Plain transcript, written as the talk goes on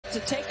to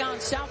take on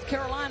South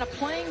Carolina,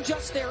 playing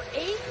just their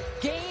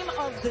 8th game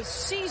of the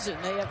season.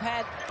 They have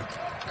had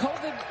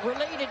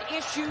COVID-related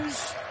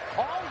issues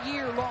all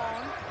year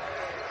long,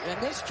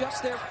 and this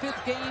just their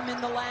 5th game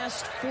in the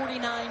last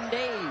 49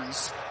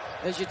 days.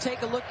 As you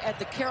take a look at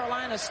the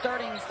Carolina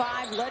starting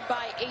 5, led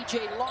by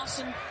A.J.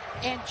 Lawson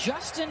and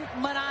Justin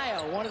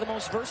Minaya, one of the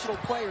most versatile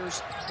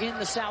players in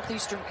the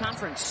Southeastern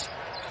Conference.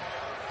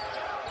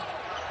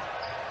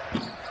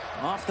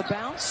 Off the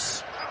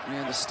bounce,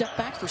 and the step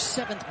back for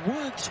 7th.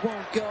 Woods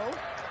won't go,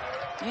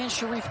 and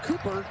Sharif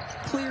Cooper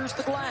clears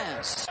the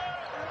glass.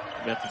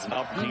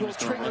 He will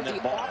trigger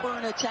the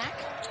Auburn attack.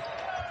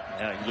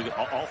 Yeah, you look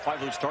at all 5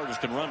 of those starters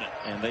can run it,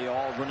 and they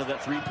all run to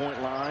that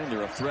 3-point line.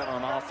 They're a threat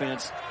on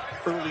offense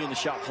early in the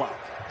shot clock.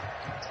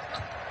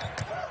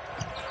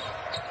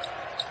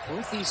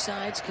 Both these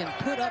sides can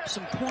put up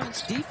some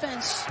points.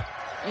 Defense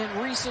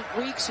in recent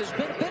weeks has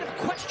been a bit of a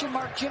question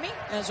mark, Jimmy,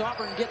 as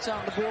Auburn gets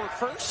on the board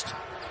first.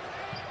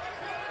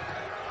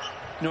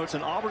 You know, it's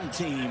an Auburn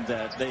team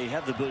that they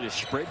have the ability to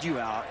spread you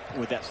out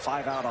with that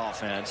 5-out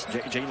offense.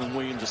 Jalen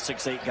Williams, a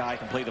 6'8" guy,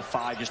 can play the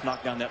 5, just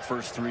knock down that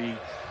first 3.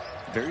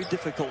 Very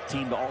difficult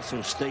team to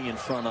also stay in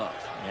front of.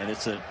 And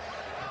this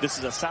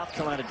is a South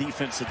Carolina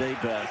defense today,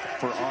 Beth,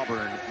 for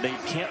Auburn. They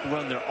can't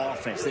run their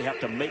offense. They have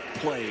to make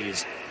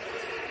plays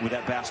with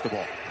that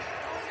basketball.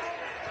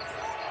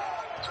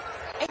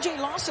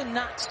 A.J. Lawson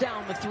knocks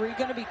down the 3.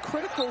 Going to be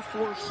critical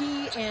for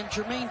he and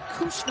Jermaine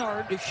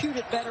Couisnard to shoot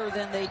it better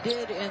than they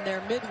did in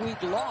their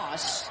midweek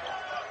loss.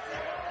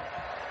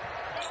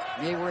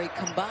 They were a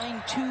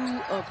combined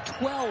 2 of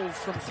 12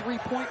 from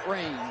 3-point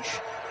range.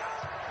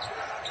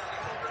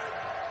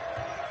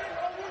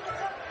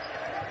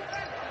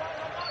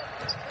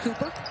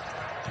 Cooper.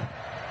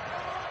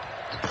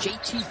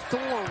 J.T.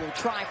 Thor will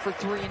try for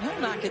 3, and he'll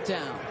knock it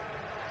down.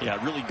 Yeah,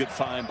 really good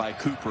find by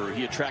Cooper.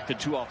 He attracted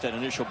 2 off that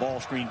initial ball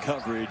screen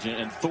coverage,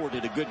 and Thor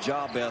did a good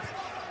job, Beth,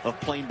 of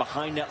playing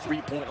behind that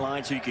 3-point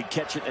line so he could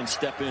catch it and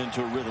step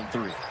into a rhythm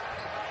 3.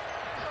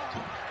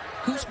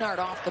 Couisnard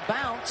off the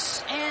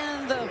bounce,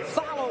 and the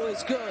follow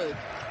is good.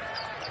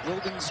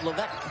 Wildens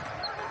Levesque.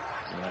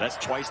 Yeah, that's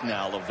twice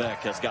now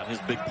Levesque has gotten his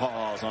big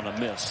paws on a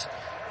miss.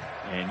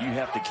 And you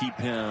have to keep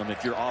him,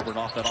 if you're Auburn,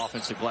 off that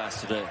offensive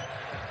glass today.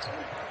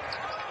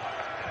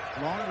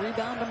 Long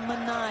rebound to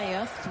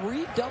Minaya.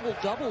 3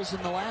 double-doubles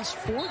in the last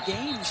 4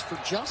 games for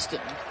Justin.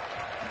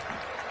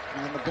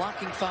 And the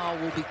blocking foul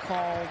will be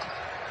called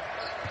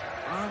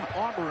on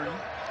Auburn.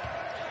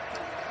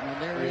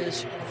 And there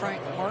is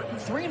Frank Martin.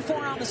 3 and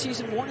 4 on the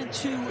season, 1 and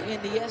 2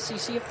 in the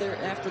SEC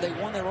after they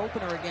won their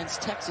opener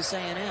against Texas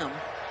A&M.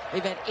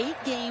 They've had 8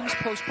 games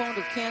postponed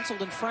or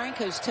canceled, and Frank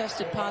has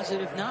tested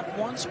positive not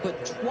once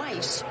but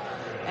twice.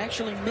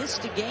 Actually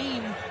missed a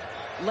game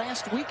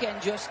last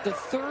weekend, just the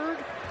 3rd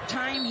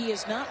time he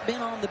has not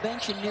been on the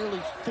bench in nearly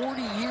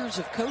 40 years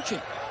of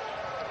coaching.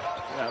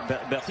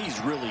 Beth, he's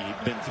really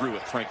been through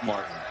it, Frank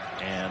Martin.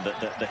 And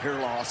the hair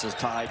loss is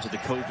tied to the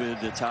COVID.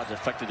 That's how it's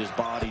affected his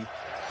body.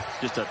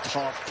 Just a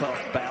tough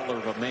battler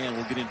of a man.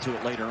 We'll get into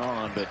it later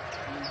on, but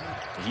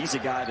he's a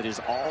guy that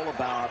is all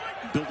about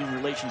building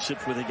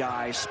relationships with a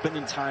guy,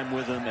 spending time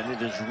with him, and it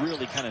has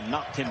really kind of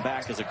knocked him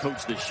back as a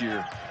coach this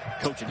year,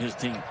 coaching his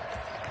team.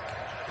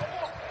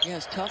 Yeah,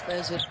 as tough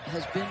as it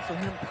has been for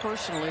him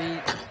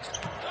personally,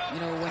 you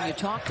know, when you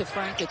talk to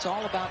Frank, it's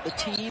all about the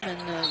team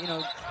and, you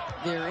know,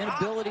 their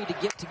inability to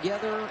get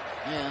together,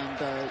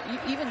 and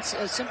even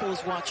as simple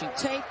as watching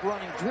tape,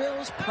 running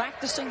drills,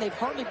 practicing. They've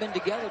hardly been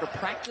together to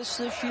practice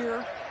this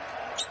year.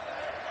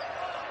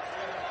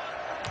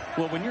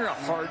 Well, when you're a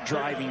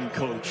hard-driving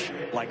coach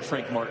like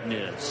Frank Martin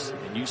is,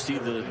 and you see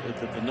the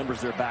numbers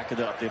there back it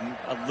up,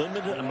 a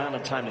limited amount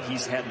of time that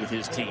he's had with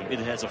his team, it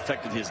has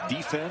affected his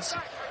defense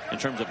in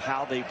terms of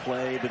how they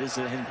play, but it's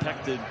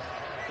impacted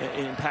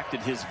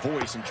his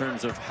voice in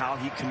terms of how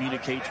he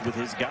communicates with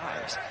his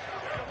guys.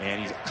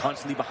 And he's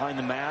constantly behind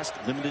the mask,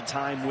 limited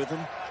time with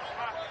them.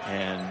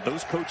 And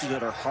those coaches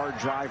that are hard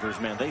drivers,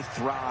 man, they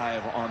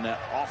thrive on that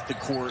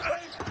off-the-court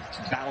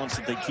balance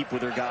that they keep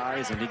with their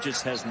guys, and it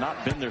just has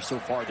not been there so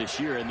far this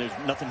year, and there's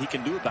nothing he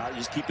can do about it.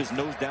 Just keep his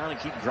nose down and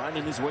keep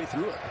grinding his way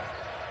through it.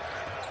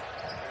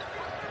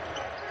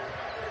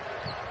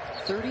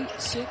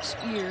 36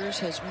 years,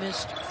 has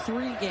missed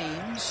 3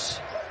 games,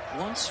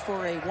 once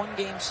for a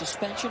 1-game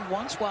suspension,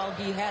 once while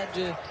he had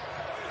to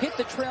hit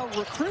the trail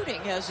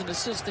recruiting as an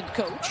assistant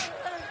coach.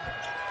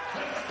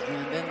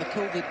 And then the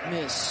COVID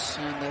miss,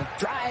 and the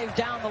drive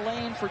down the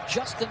lane for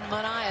Justin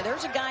Minaya.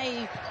 There's a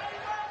guy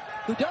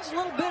who does a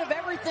little bit of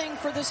everything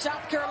for this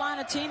South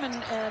Carolina team,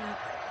 and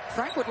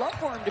Frank would love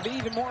for him to be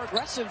even more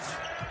aggressive,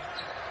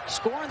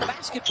 scoring the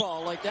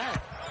basketball like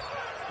that.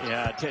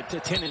 Yeah,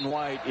 Tenon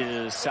White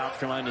is South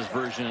Carolina's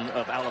version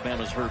of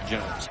Alabama's Herb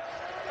Jones.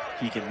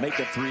 He can make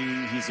a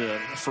 3. He's a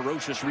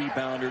ferocious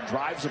rebounder,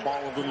 drives the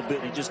ball a little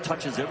bit. He just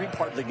touches every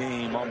part of the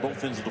game on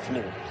both ends of the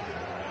floor.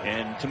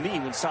 And to me,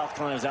 when South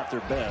Carolina is at their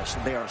best,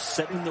 they are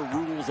setting the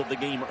rules of the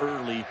game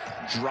early,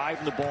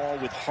 driving the ball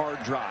with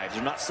hard drives.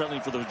 They're not settling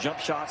for those jump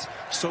shots.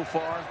 So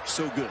far,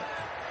 so good.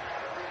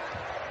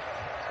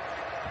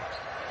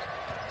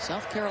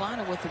 South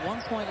Carolina with the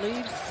 1-point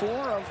lead. 4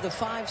 of the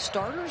 5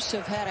 starters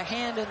have had a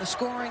hand in the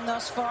scoring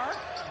thus far.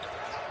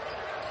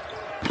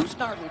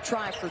 Kusnard will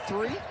try for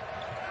 3.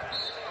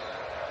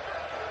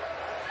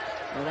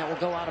 And that will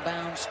go out of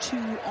bounds to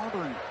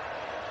Auburn.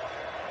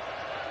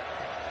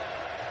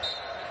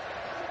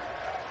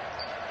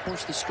 Of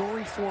course, the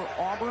story for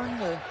Auburn,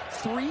 the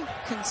 3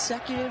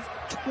 consecutive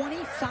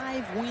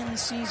 25-win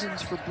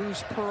seasons for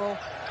Bruce Pearl.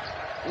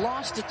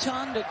 Lost a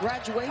ton to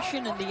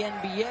graduation in the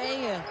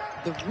NBA.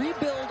 The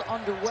rebuild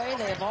underway.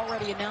 They have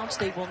already announced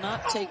they will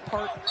not take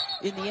part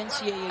in the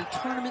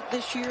NCAA tournament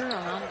this year. An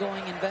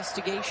ongoing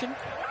investigation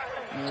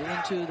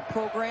into the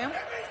program.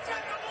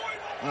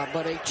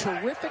 But a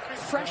terrific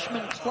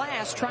freshman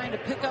class trying to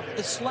pick up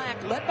the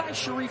slack, led by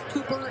Sharif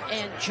Cooper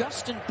and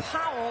Justin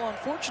Powell.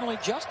 Unfortunately,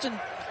 Justin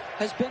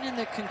has been in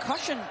the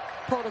concussion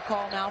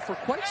protocol now for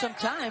quite some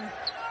time,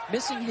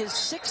 missing his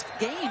 6th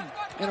game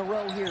in a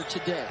row here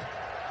today.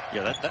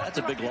 Yeah, that's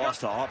a big loss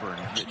to Auburn.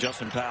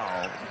 Justin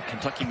Powell,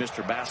 Kentucky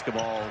Mr.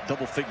 Basketball,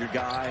 double-figure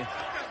guy,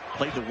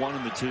 played the 1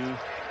 and the 2.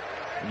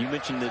 And you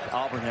mentioned that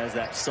Auburn has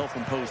that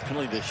self-imposed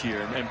penalty this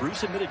year. And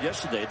Bruce admitted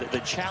yesterday that the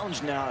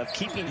challenge now of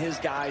keeping his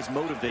guys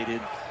motivated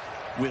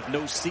with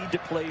no seed to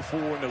play for,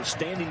 no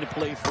standing to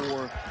play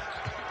for,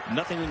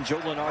 nothing in Joe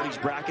Lunardi's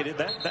bracket,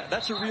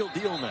 that's a real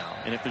deal now.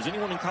 And if there's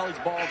anyone in college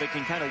ball that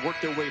can kind of work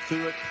their way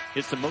through it,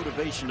 it's the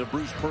motivation of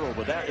Bruce Pearl.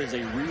 But that is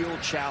a real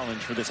challenge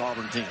for this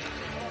Auburn team.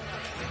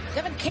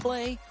 Devin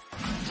play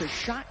to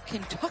shot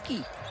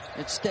Kentucky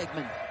at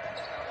Stegman.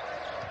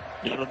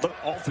 You know,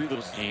 all 3 of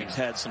those games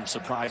had some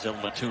surprise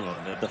element to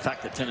them. The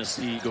fact that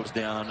Tennessee goes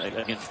down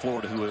against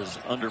Florida, who was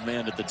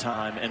undermanned at the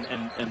time,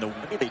 and the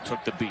way they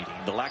took the beating.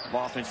 The lack of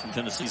offense from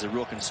Tennessee is a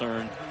real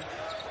concern.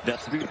 That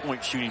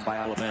 3-point shooting by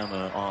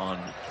Alabama on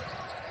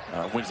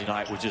Wednesday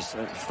night was just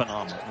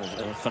phenomenal. It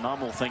was a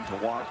phenomenal thing to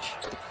watch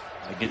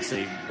against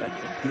a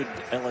good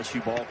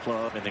LSU ball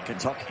club. And then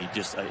Kentucky,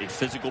 just a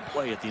physical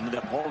play at the end of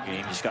that ball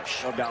game, just got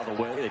shoved out of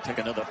the way. They take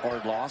another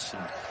hard loss,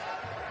 and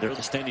they're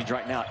the standings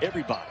right now.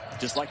 Everybody,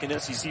 just like in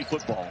SEC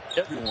football,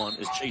 everyone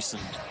is chasing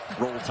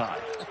Roll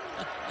Tide.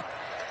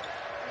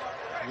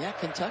 Yeah,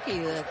 Kentucky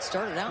that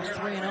started out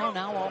 3-0,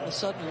 now all of a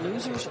sudden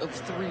losers of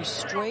 3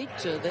 straight.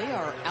 They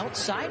are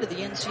outside of the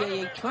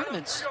NCAA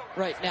tournaments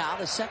right now.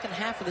 The second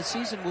half of the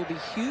season will be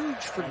huge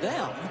for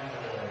them.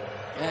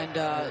 And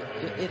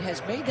it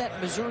has made that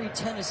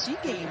Missouri-Tennessee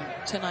game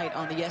tonight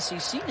on the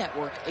SEC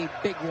network a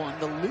big one.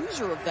 The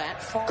loser of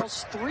that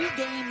falls 3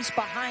 games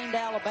behind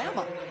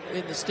Alabama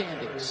in the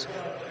standings.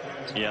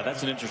 Yeah,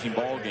 that's an interesting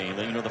ball game.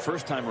 You know, the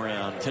first time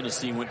around,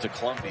 Tennessee went to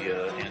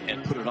Columbia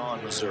and put it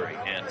on Missouri.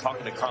 And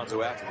talking to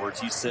Conzo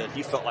afterwards, he said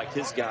he felt like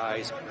his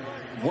guys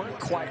weren't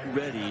quite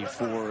ready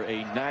for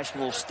a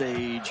national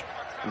stage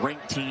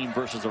ranked team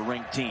versus a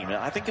ranked team. And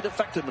I think it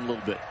affected them a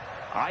little bit.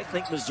 I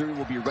think Missouri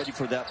will be ready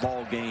for that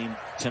ball game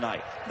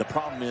tonight. The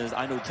problem is,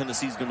 I know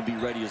Tennessee's going to be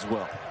ready as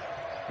well.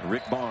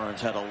 Rick Barnes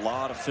had a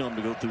lot of film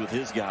to go through with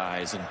his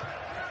guys, and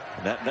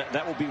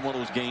that will be one of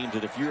those games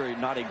that if you're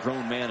not a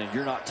grown man and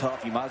you're not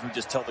tough, you might as well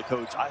just tell the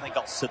coach, I think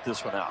I'll sit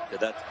this one out.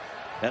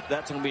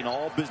 That's going to be an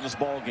all-business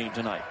ball game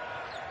tonight.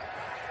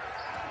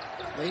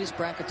 Latest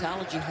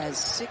bracketology has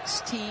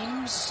 6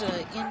 teams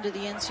into the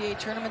NCAA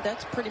tournament.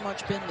 That's pretty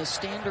much been the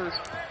standard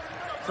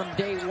from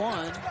day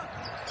one.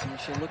 You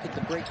should look at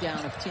the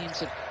breakdown of teams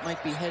that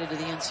might be headed to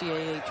the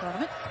NCAA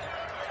tournament,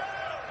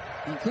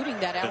 including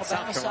that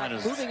Alabama side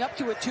moving up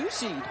to a 2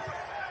 seed.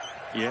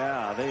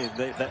 Yeah,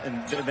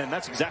 and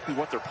that's exactly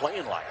what they're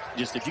playing like.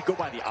 Just if you go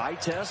by the eye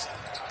test,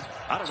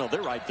 I don't know,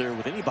 they're right there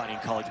with anybody in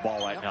college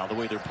ball right now, the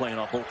way they're playing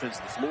on both ends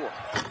of the floor.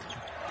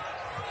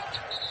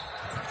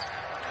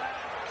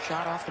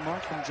 Shot off the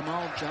mark from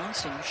Jamal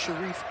Johnson.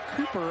 Sharif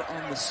Cooper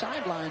on the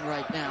sideline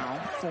right now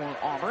for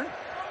Auburn.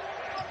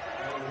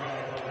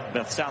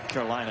 But South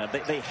Carolina,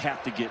 they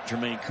have to get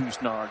Jermaine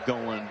Kusnard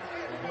going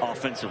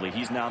offensively.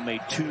 He's now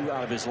made 2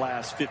 out of his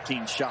last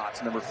 15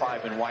 shots, number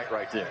 5 in white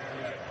right there.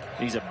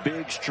 He's a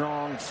big,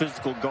 strong,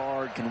 physical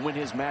guard, can win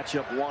his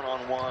matchup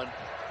one-on-one,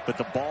 but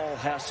the ball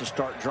has to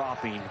start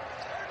dropping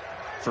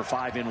for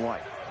 5 in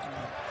white.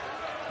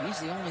 He's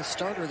the only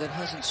starter that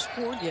hasn't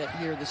scored yet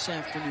here this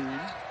afternoon.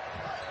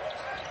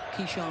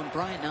 Keyshawn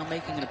Bryant now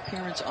making an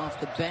appearance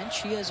off the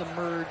bench. He has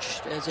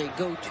emerged as a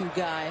go-to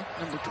guy,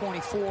 number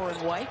 24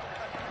 in white.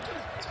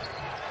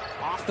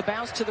 Off the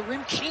bounce to the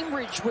rim,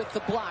 Cambridge with the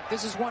block.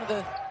 This is one of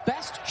the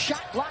best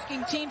shot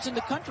blocking teams in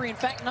the country. In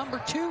fact,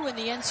 number 2 in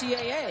the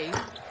NCAA.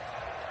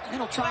 And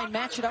he'll try and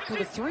match it up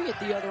with a 3 at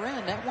the other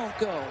end. That won't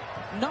go.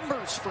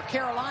 Numbers for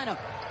Carolina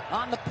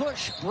on the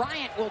push.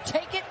 Bryant will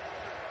take it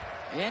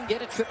and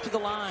get a trip to the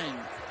line.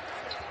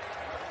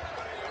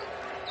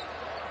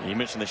 You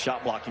mentioned the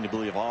shot blocking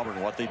ability of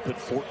Auburn. What they put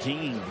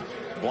 14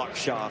 block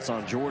shots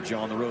on Georgia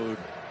on the road.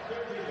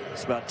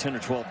 It's about 10 or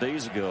 12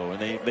 days ago,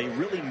 and they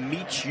really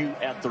meet you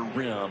at the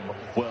rim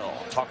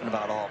well. Talking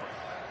about Auburn,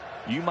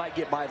 you might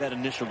get by that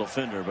initial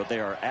defender, but they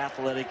are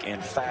athletic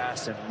and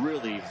fast and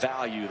really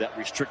value that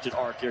restricted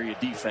arc area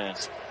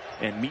defense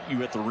and meet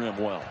you at the rim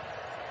well.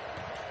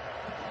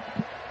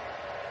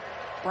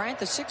 Bryant,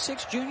 the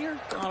 6'6" junior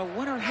out of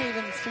Winter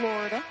Haven,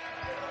 Florida.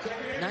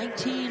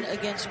 19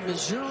 against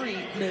Missouri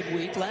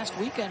midweek. Last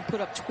weekend put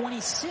up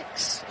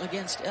 26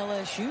 against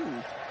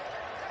LSU.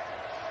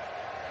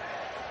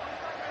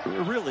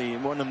 Really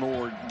one of the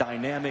more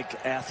dynamic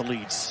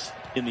athletes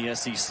in the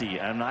SEC.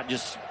 I'm not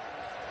just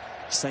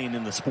saying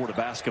in the sport of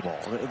basketball.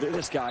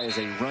 This guy is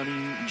a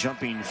running,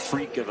 jumping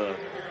freak of a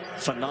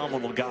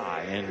phenomenal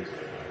guy, and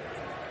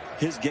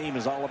his game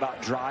is all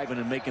about driving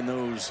and making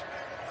those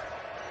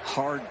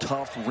hard,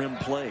 tough rim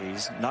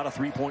plays. Not a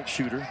three-point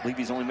shooter. I believe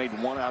he's only made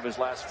one out of his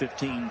last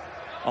 15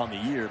 on the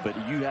year, but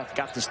you have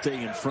got to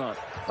stay in front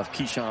of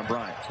Keyshawn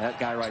Bryant. That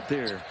guy right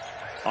there,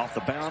 off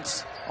the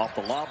bounce, off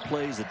the lob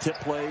plays, the tip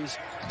plays,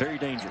 very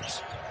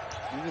dangerous.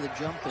 Maybe the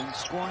jump in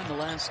scoring the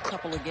last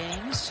couple of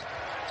games.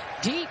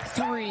 Deep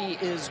three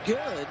is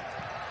good.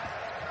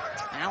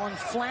 Alan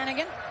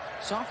Flanagan,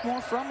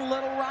 sophomore from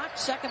Little Rock,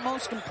 second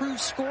most improved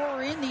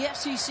scorer in the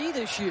SEC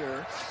this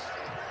year.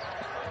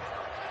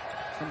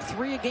 From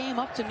 3 a game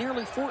up to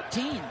nearly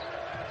 14.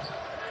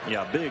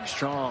 Yeah, big,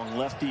 strong,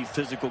 lefty,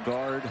 physical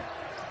guard.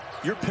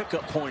 Your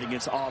pickup point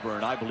against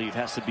Auburn, I believe,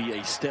 has to be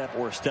a step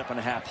or a step and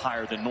a half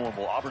higher than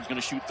normal. Auburn's going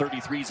to shoot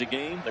 33s a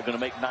game. They're going to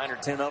make 9 or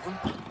 10 of them.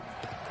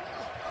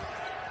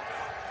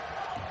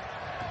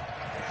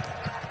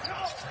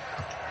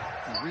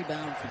 A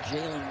rebound for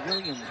Jalen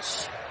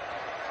Williams.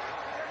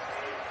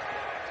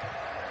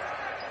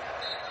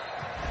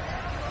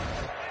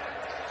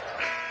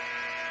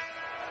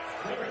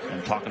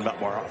 And talking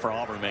about for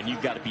Auburn, man,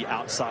 you've got to be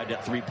outside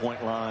that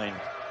three-point line.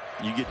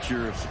 You get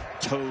your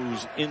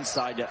toes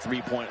inside that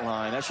three-point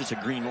line. That's just a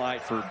green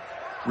light for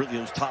really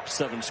those top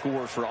 7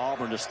 scorers for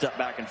Auburn to step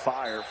back and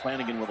fire.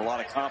 Flanagan with a lot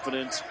of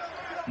confidence,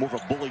 more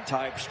of a bully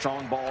type,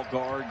 strong ball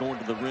guard going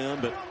to the rim,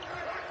 but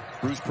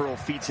Bruce Pearl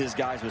feeds his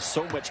guys with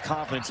so much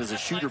confidence as a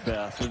shooter,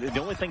 Beth.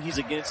 The only thing he's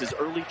against is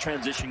early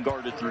transition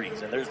guarded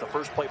threes. And there's the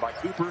first play by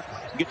Cooper.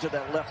 Get to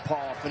that left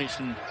paw,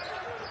 finishing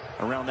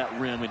around that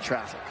rim in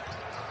traffic.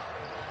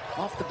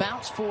 Off the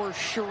bounce for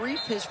Sharif,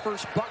 his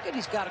first bucket.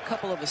 He's got a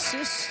couple of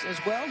assists as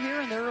well here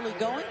in the early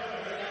going.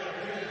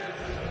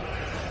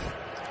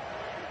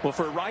 Well,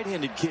 for a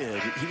right-handed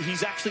kid,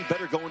 he's actually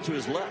better going to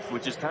his left,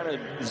 which is kind of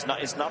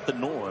it's not the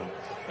norm.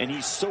 And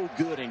he's so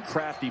good and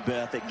crafty,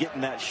 Beth, at getting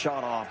that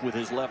shot off with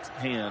his left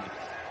hand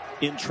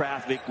in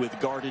traffic with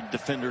guarded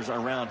defenders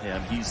around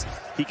him.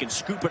 He can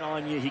scoop it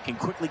on you. He can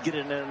quickly get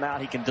it in and out.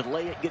 He can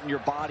delay it, get in your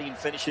body and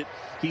finish it.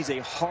 He's a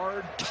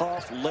hard,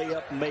 tough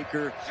layup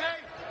maker.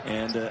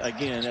 And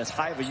again, as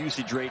high of a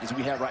usage rate as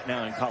we have right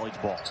now in college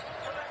ball.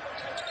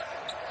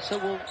 So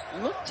we'll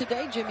look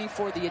today, Jimmy,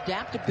 for the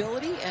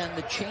adaptability and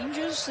the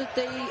changes that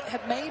they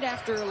have made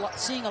after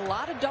seeing a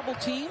lot of double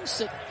teams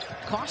that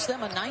cost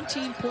them a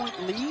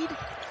 19-point lead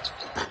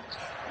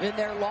in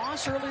their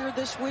loss earlier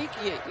this week.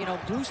 You know,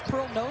 Bruce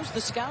Pearl knows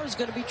the scout is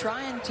going to be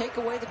trying to take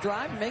away the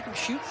drive and make him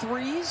shoot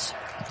threes.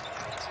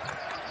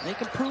 They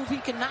can prove he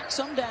can knock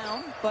some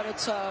down, but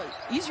it's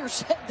easier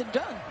said than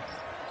done.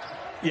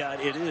 Yeah,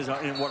 it is.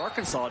 And what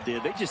Arkansas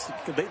did,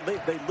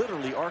 they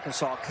literally,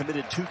 Arkansas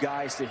committed 2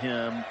 guys to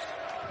him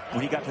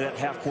when he got to that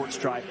half-court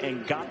stripe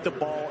and got the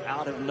ball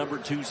out of number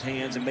 2's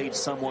hands and made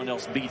someone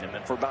else beat him.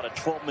 And for about a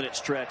 12-minute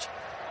stretch,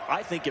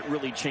 I think it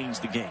really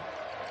changed the game.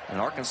 And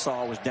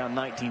Arkansas was down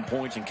 19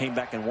 points and came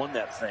back and won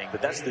that thing.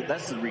 But that's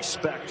the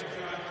respect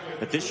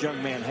that this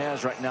young man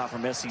has right now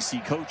from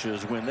SEC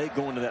coaches when they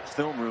go into that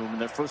film room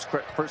and their first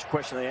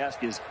question they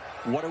ask is,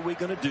 what are we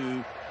going to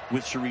do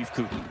with Sharif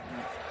Cooper?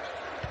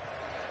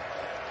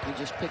 He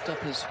just picked up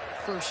his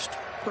first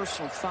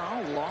personal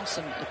foul.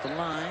 Lawson at the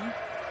line.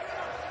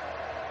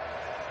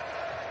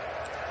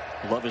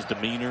 Love his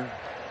demeanor.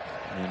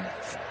 And,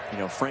 you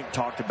know, Frank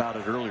talked about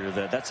it earlier,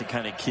 that's the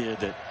kind of kid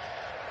that,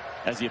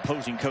 as the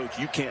opposing coach,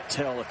 you can't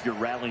tell if you're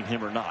rattling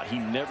him or not. He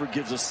never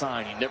gives a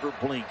sign. He never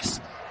blinks.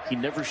 He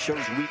never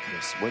shows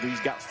weakness. Whether he's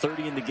got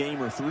 30 in the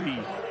game or 3,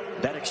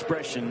 that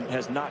expression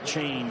has not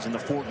changed in the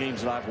 4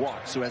 games that I've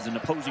watched. So as an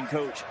opposing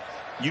coach,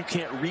 you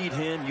can't read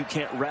him. You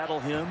can't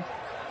rattle him.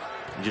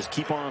 And just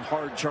keep on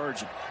hard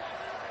charging.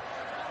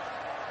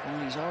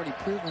 Well, he's already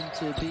proven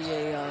to be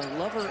a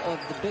lover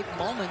of the big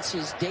moments.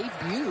 His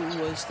debut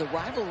was the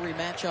rivalry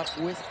matchup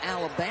with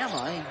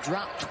Alabama. He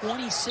dropped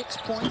 26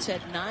 points,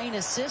 had 9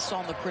 assists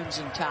on the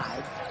Crimson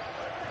Tide.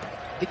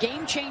 The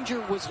game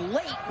changer was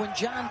late when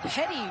John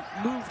Petty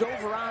moved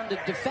over on to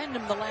defend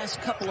him the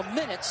last couple of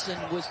minutes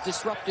and was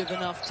disruptive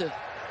enough to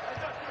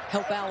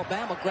help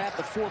Alabama grab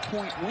the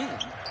 4-point win.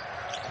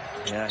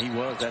 Yeah, he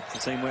was. That's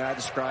the same way I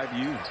described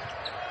you.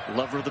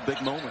 Lover of the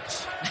big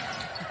moments.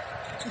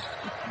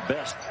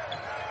 Best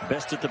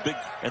at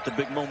the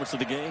big moments of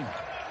the game.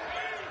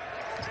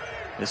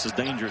 This is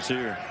dangerous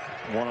here.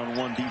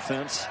 One-on-one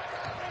defense.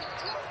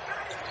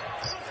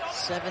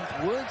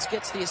 7th Woods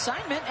gets the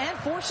assignment and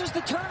forces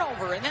the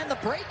turnover, and then the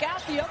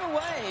breakout the other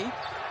way.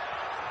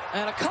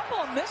 And a couple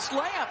of missed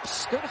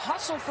layups. Good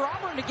hustle for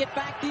Auburn to get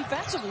back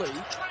defensively.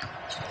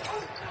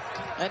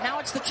 And now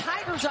it's the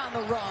Tigers on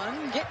the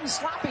run, getting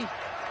sloppy.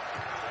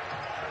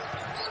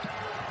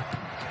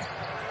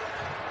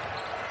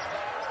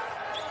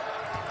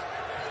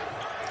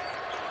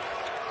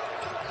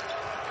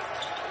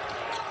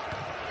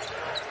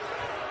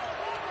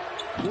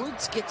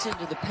 Woods gets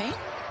into the paint.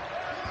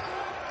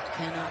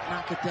 Cannot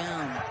knock it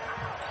down.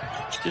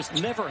 Just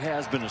never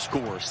has been a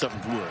scorer,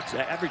 Seventh Woods.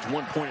 Averaged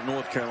 1 point at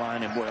North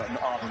Carolina, and boy,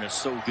 Auburn is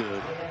so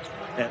good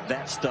at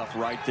that stuff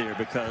right there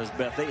because,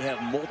 Beth, they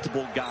have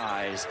multiple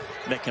guys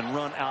that can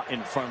run out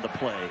in front of the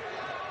play.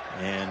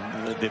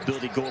 And the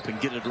ability to go up and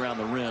get it around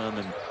the rim,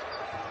 and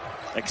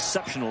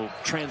exceptional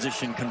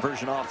transition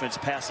conversion offense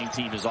passing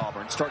team is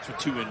Auburn. Starts with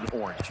 2 in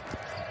orange.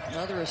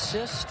 Another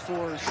assist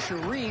for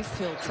Sharif.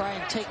 He'll try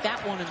and take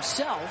that one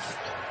himself.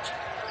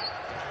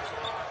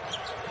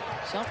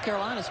 South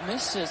Carolina's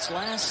missed its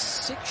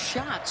last 6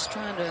 shots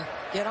trying to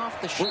get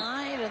off the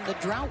schneid, and the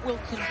drought will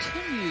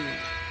continue.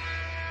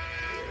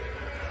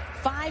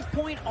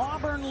 5-point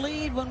Auburn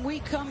lead. When we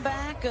come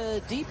back, a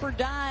deeper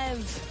dive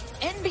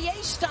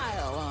NBA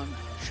style on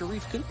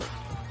Sharif Cooper.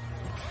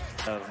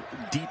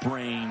 Deep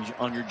range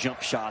on your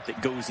jump shot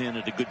that goes in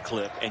at a good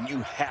clip, and you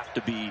have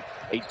to be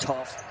a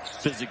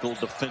tough physical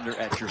defender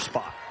at your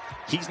spot.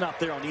 He's not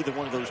there on either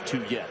one of those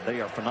 2 yet.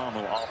 They are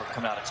phenomenal. Auburn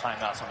come out of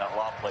timeouts on that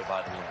lob play,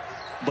 by the way.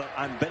 But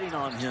I'm betting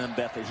on him,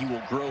 Beth, that he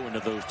will grow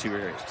into those 2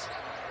 areas.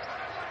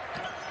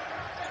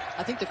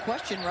 I think the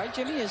question, right,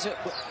 Jimmy, is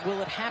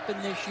will it happen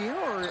this year,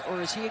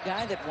 or is he a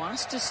guy that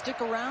wants to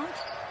stick around,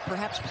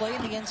 perhaps play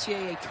in the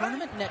NCAA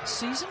tournament next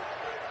season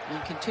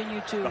and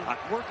continue to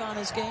work on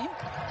his game?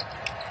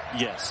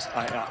 Yes,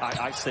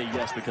 I say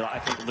yes because I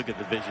think, look at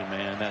the vision,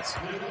 man.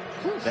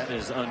 That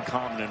is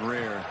uncommon and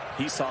rare.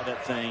 He saw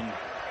that thing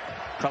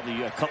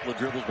probably a couple of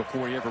dribbles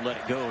before he ever let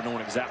it go,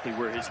 knowing exactly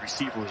where his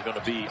receiver was going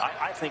to be.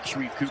 I think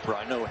Sharif Cooper,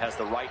 I know, has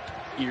the right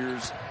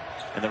ears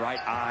and the right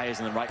eyes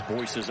and the right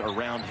voices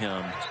around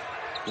him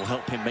will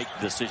help him make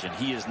the decision.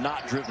 He is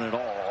not driven at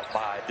all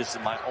by, this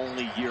is my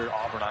only year at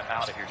Auburn, I'm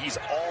out of here. He's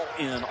all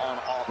in on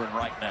Auburn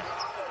right now.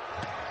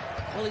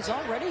 Well, he's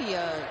already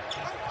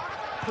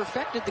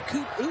perfected the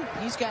Coop oop.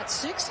 He's got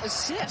 6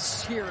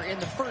 assists here in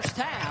the first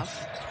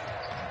half.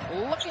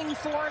 Looking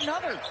for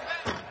another.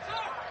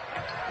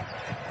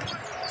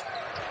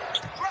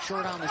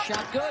 Short on the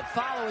shot. Good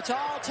follow. It's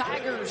all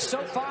Tigers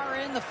so far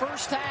in the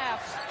first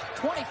half.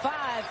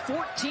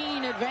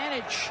 25-14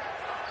 advantage.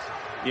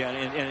 Yeah,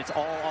 and it's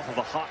all off of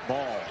a hot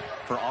ball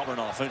for Auburn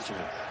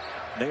offensively.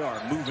 They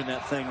are moving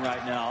that thing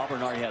right now.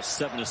 Auburn already has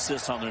 7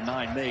 assists on their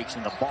 9 makes,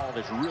 and the ball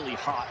is really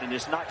hot. And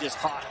it's not just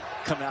hot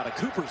coming out of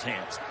Cooper's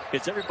hands.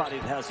 It's everybody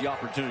that has the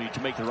opportunity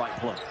to make the right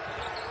play.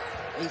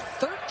 A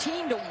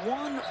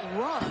 13-1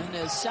 run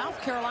as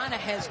South Carolina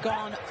has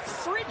gone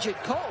frigid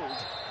cold.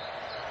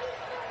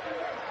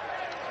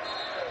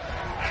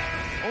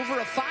 Over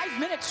a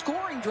 5-minute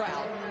scoring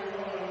drought.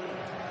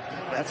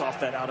 That's off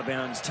that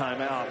out-of-bounds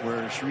timeout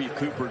where Sharif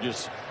Cooper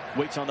just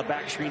waits on the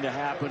back screen to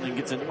happen and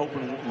gets an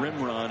open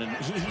rim run. And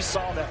he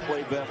saw that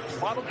play, Beth,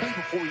 probably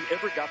before he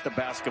ever got the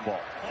basketball.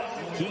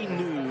 He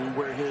knew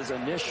where his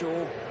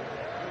initial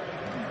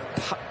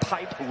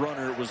pipe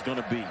runner was going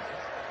to be.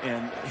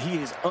 And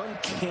he is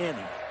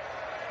uncanny,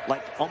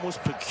 like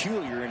almost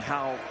peculiar in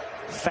how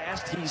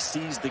fast he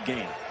sees the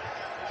game.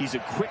 He's a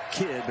quick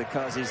kid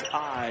because his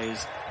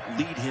eyes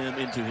lead him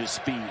into his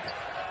speed.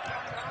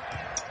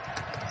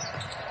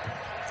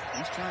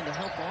 He's trying to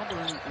help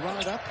Auburn run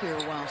it up here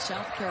while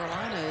South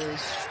Carolina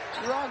is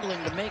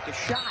struggling to make a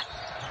shot.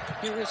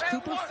 Here is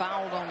Cooper,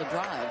 fouled on the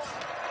drive.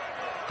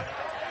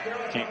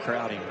 Can't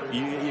crowd him.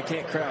 You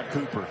can't crowd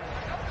Cooper.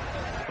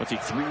 What's he,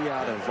 3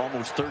 out of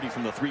almost 30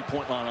 from the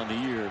 3-point line on the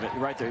year.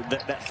 Right there,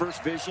 that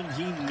first vision,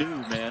 he knew,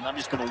 man, I'm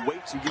just going to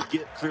wait till you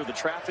get clear the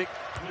traffic.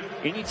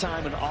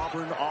 Anytime an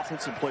Auburn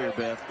offensive player,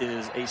 Beth,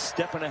 is a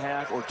step and a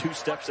half or 2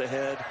 steps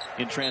ahead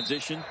in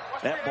transition,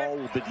 that ball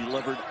will be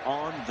delivered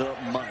on the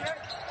money.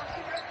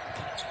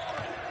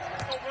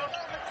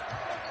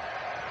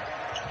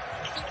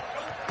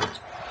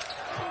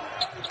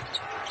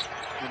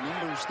 The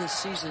numbers this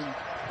season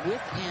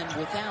with and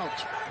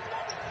without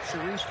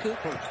Sharif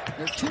Cooper.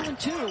 They're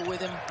 2-2 with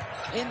him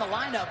in the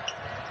lineup.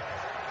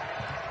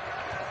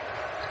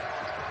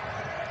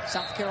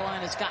 South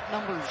Carolina's got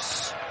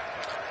numbers.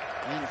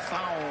 And a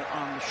foul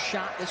on the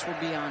shot. This will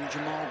be on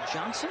Jamal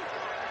Johnson.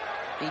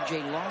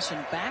 A.J. Lawson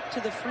back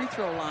to the free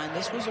throw line.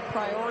 This was a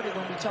priority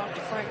when we talked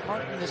to Frank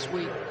Martin this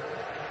week.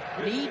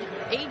 Need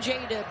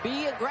A.J. to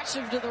be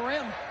aggressive to the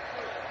rim.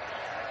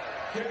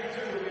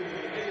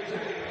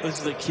 This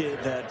is a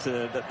kid that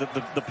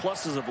the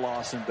pluses of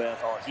Lawson,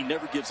 Beth, are he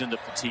never gives into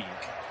fatigue.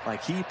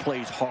 Like, he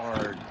plays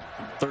hard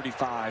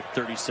 35,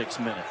 36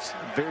 minutes.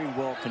 Very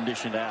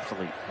well-conditioned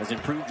athlete. Has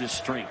improved his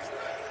strength.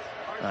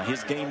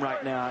 His game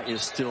right now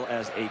is still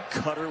as a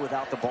cutter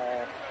without the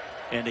ball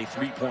and a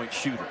 3-point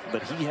shooter.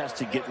 But he has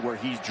to get where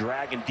he's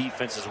dragging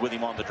defenses with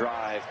him on the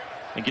drive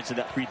and get to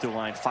that free throw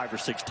line 5 or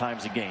 6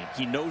 times a game.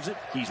 He knows it.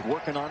 He's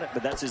working on it.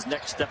 But that's his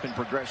next step in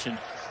progression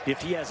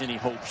if he has any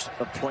hopes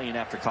of playing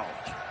after college.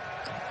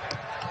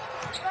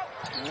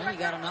 Well, you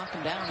got to knock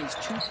him down. He's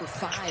 2 for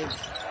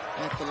 5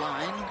 at the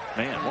line.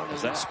 Man, what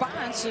was that? The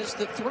response is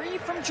the 3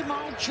 from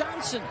Jamal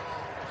Johnson.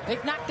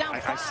 They've knocked down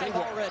 5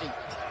 already.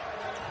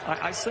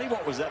 I say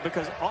what was that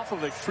because off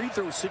of a free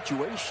throw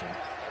situation,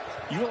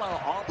 you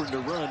allow Auburn to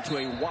run to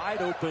a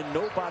wide open,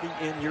 nobody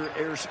in your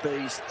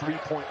airspace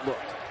three-point look.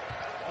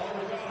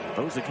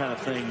 Those are the kind of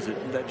things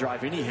that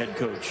drive any head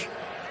coach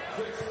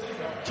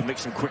to make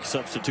some quick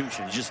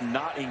substitutions. Just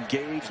not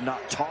engaged,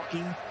 not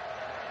talking.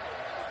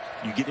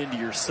 You get into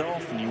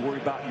yourself and you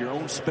worry about your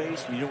own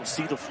space and you don't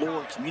see the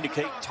floor and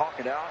communicate and talk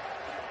it out.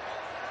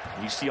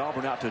 And you see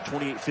Auburn out to a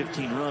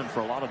 28-15 run for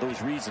a lot of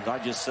those reasons I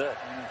just said.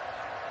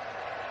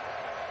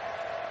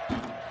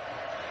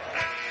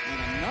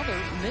 And another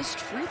missed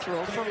free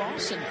throw for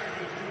Lawson.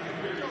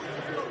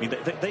 I mean,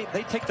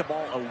 they take the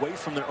ball away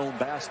from their own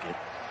basket,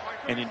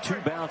 and in two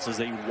bounces,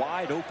 a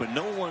wide open,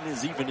 no one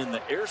is even in the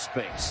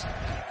airspace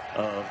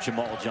of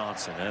Jamal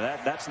Johnson. And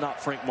that's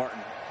not Frank Martin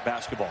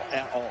basketball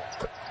at all.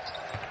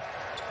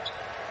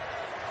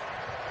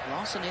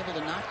 Lawson able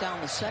to knock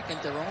down the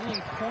second. Their only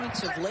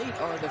points of late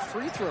are the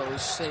free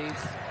throws.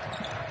 They've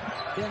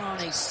been on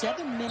a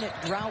 7-minute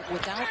drought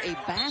without a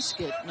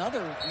basket.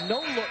 Another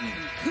no-look from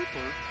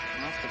Cooper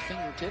off the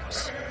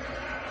fingertips.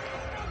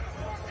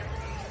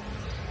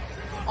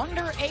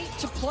 Under 8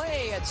 to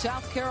play at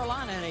South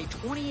Carolina and a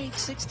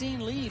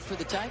 28-16 lead for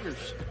the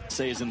Tigers.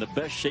 Say is in the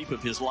best shape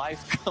of his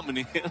life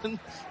coming in,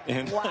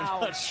 and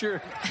wow.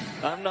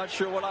 I'm not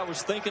sure what I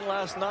was thinking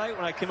last night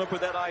when I came up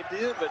with that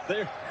idea, but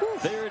there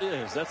it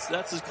is. That's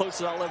as close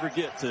as I'll ever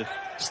get to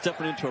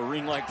stepping into a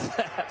ring like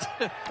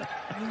that.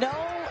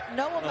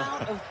 No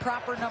amount of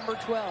proper number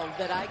 12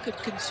 that I could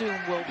consume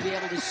will be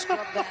able to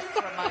scrub that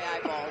from my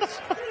eyeballs,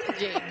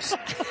 James.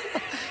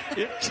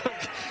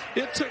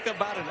 It took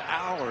about an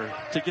hour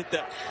to get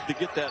that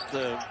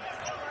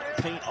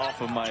paint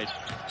off of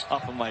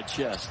my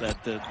chest,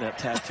 that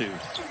tattoo.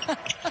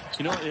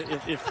 You know,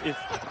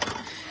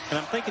 and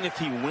I'm thinking if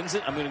he wins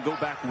it, I'm going to go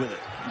back with it.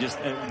 Just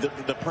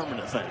the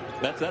permanent thing.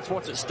 That's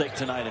what's at stake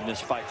tonight in this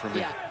fight for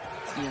me. Yeah.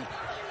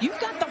 You've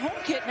got the home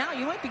kit now.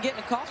 You might be getting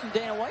a call from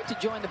Dana White to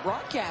join the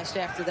broadcast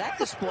after that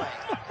display.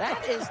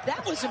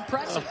 That was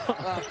impressive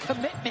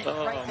commitment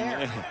right there.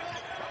 Man.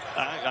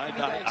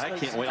 I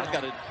can't wait.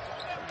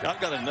 I've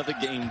got another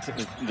game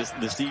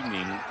this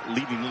evening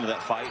leading into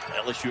that fight,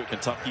 LSU at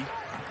Kentucky.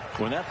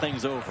 When that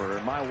thing's over,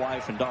 my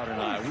wife and daughter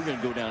and I, we're going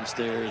to go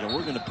downstairs and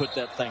we're going to put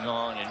that thing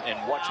on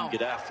and watch them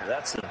get after.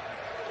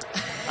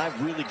 I've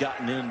really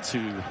gotten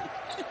into.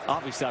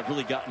 Obviously, I've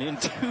really gotten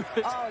into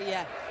it. Oh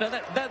yeah. Now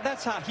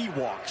that's how he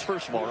walks.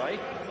 First of all, right?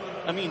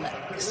 I mean,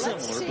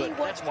 similar, but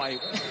that's why.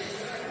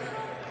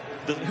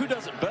 Who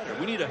does it better?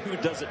 We need a who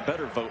does it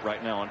better vote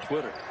right now on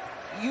Twitter.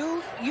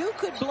 You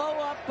could blow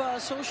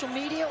up social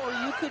media, or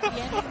you could be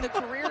ending the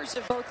careers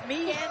of both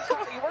me and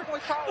Carl. You're working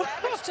with Carl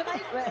Ravitch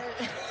tonight?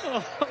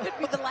 Could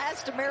be the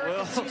last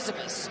American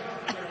Sisyphus.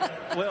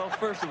 Well,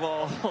 first of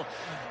all,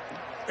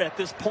 at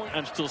this point,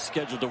 I'm still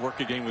scheduled to work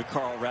a game with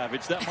Carl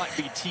Ravitch. That might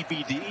be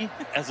TBD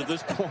as of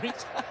this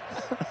point.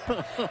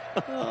 But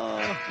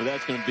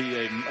that's going to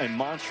be a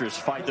monstrous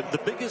fight. The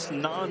biggest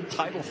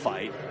non-title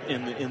fight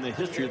in the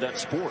history of that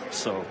sport.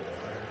 So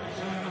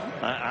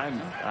I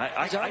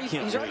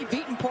can't He's already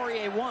beaten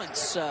Poirier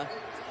once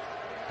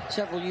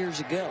several years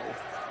ago.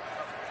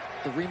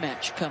 The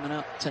rematch coming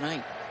up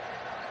tonight.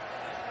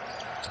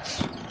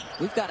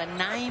 We've got a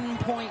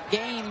 9-point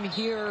game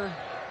here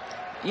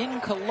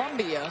in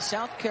Columbia.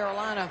 South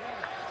Carolina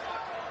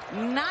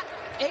not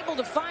able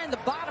to find the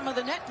bottom of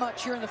the net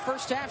much here in the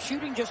first half,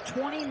 shooting just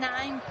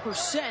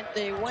 29%.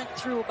 They went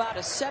through about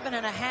a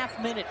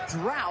 7.5-minute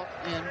drought,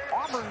 and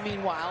Auburn,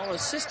 meanwhile,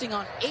 assisting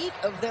on 8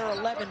 of their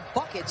 11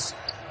 buckets.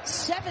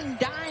 7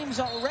 dimes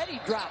already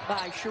dropped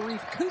by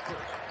Sharif Cooper.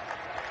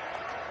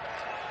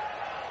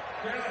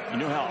 You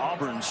know how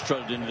Auburn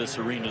strutted into this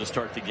arena to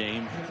start the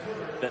game?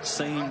 That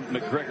same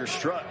McGregor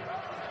strut.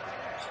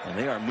 And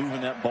they are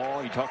moving that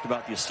ball. You talked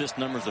about the assist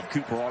numbers of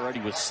Cooper already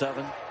with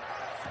 7.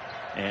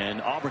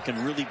 And Auburn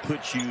can really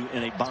put you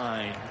in a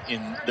bind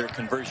in their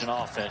conversion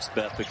offense,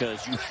 Beth,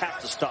 because you have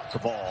to stop the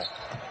ball.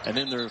 And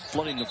then they're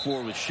flooding the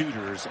floor with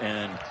shooters.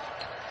 And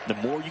the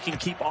more you can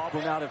keep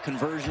Auburn out of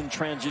conversion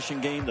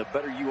transition game, the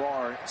better you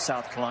are,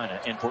 South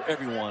Carolina, and for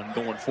everyone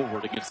going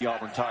forward against the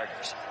Auburn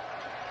Tigers.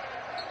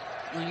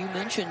 Well, you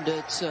mentioned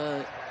it's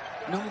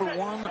number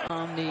 1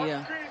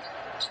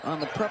 on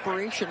the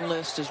preparation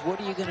list is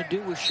what are you going to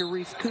do with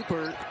Sharif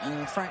Cooper?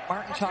 Frank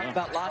Martin talked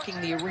about locking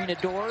the arena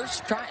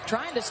doors.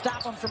 Trying to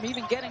stop him from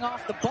even getting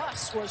off the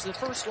bus was the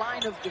first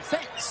line of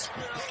defense.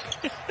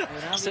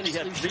 Said he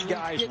had 3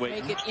 guys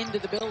waiting. Make it into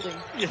the building.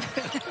 Yeah.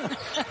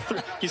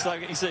 he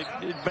said,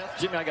 Beth,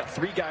 Jimmy, I got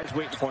 3 guys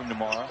waiting for him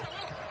tomorrow.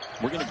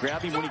 We're going to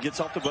grab him when he gets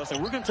off the bus,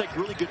 and we're going to take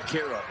really good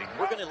care of him.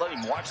 We're going to let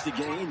him watch the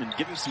game and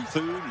give him some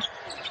food and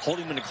hold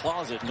him in the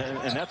closet,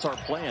 and that's our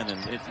plan.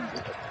 And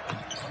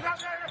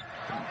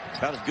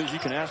about as good as you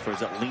can ask for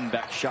is that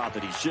lean-back shot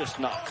that he's just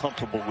not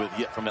comfortable with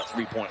yet from that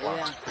 3-point line.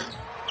 Yeah.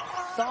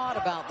 Thought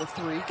about the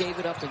 3, gave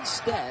it up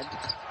instead,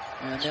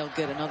 and they'll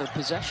get another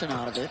possession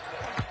out of it.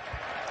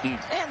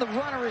 And the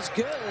runner is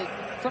good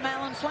from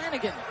Alan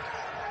Flanagan.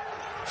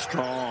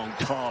 Strong,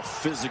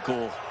 tough,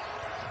 physical.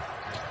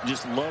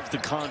 Just loves the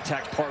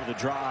contact part of the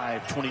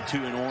drive.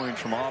 22 in orange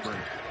from Auburn.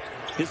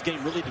 his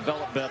game really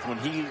developed, Beth, when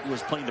he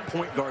was playing the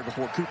point guard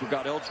before Cooper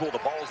got eligible. The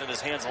ball was in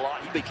his hands a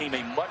lot. He became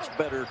a much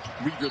better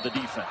reader of the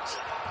defense.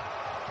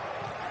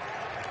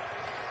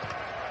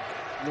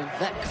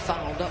 Levesque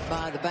fouled up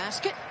by the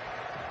basket.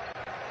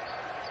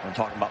 I'm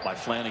talking about by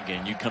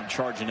Flanagan. You come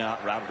charging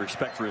out of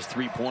respect for his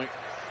three-point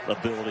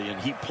ability,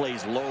 and he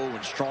plays low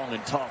and strong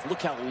and tough.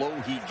 Look how low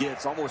he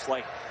gets, almost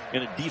like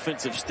in a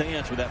defensive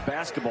stance with that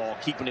basketball,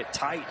 keeping it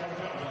tight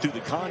through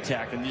the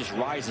contact, and just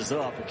rises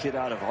up. A kid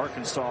out of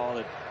Arkansas,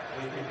 that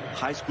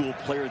high school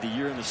player of the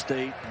year in the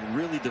state,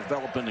 really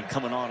developing and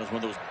coming on as one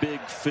of those big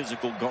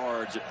physical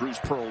guards that Bruce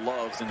Pearl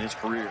loves in his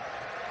career.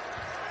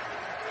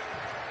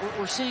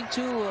 We're seeing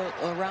too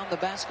around the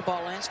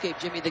basketball landscape,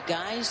 Jimmy, the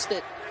guys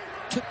that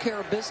took care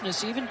of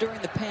business even during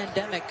the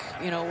pandemic.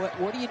 You know,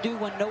 what do you do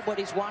when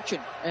nobody's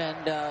watching?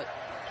 And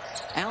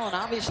Allen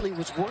obviously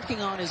was working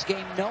on his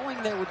game,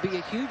 knowing there would be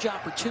a huge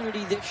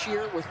opportunity this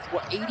year with,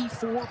 what,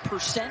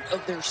 84%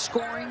 of their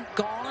scoring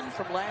gone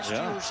from last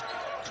year's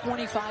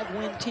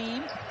 25-win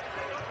team.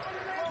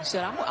 He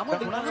said, I'm going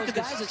to be one of those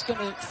guys that's going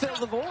to fill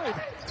the void.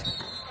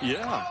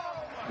 Yeah.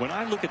 When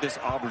I look at this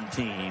Auburn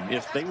team,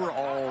 if they were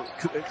all,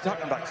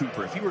 talking about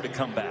Cooper, if he were to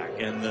come back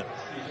and the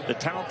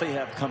talent they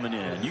have coming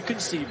in, you can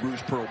see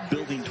Bruce Pearl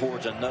building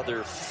towards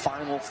another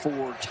Final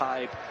Four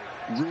type,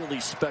 really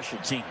special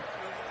team.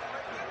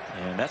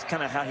 And that's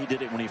kind of how he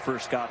did it when he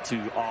first got to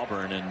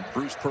Auburn. And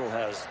Bruce Pearl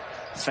has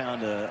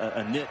found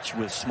a niche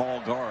with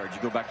small guards.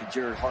 You go back to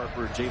Jared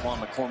Harper, Javon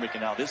McCormick,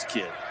 and now this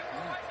kid.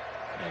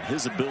 And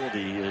his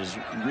ability is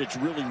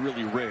really,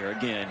 really rare.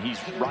 Again, he's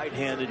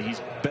right-handed.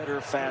 He's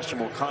better, faster,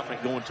 more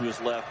confident going to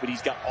his left. But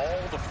he's got all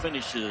the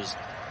finishes,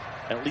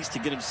 at least to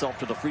get himself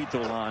to the free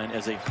throw line,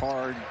 as a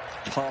hard,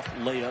 tough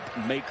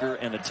layup maker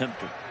and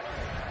attempter.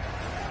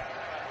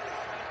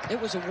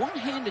 It was a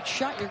one-handed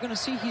shot. You're going to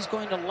see he's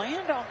going to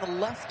land on the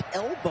left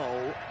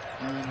elbow.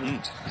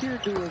 And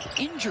appeared to have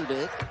injured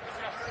it.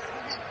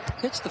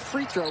 Hits the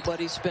free throw, but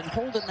he's been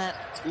holding that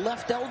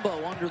left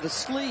elbow under the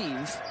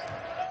sleeve.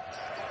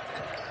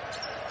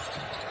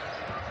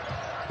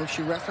 Of course,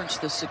 you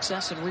referenced the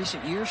success in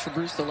recent years for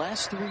Bruce. The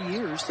last 3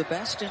 years, the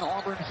best in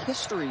Auburn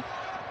history.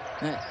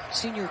 That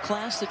senior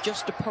class that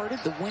just departed,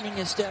 the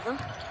winningest ever.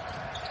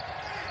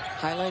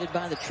 Highlighted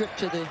by the trip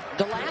to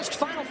the last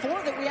Final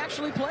Four that we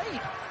actually played.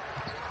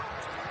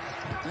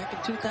 Back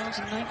in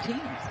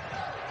 2019.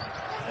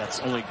 That's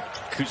only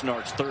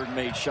Couisnard's third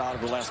made shot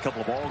of the last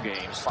couple of ball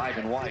games, 5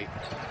 in white.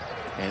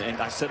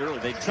 And I said earlier,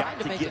 they got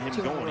to get him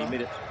going. He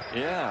made it.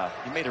 Yeah,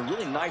 he made a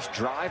really nice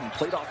drive and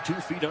played off 2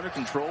 feet under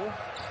control.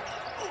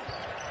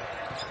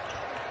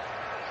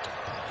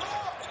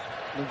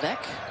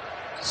 Levesque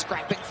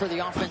scrapping for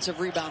the offensive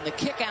rebound. The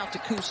kick out to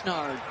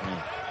Couisnard.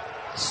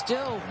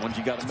 Still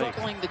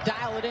struggling to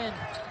dial it in.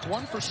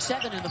 1 for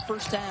 7 in the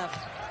first half.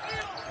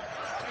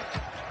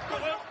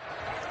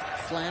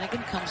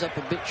 Flanagan comes up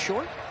a bit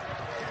short.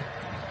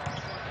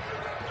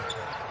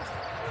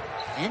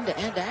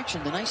 End-to-end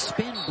action. The nice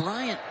spin.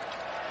 Bryant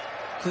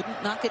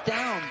couldn't knock it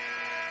down.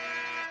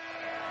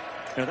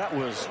 You know, that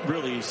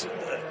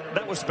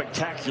was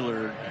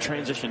spectacular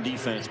transition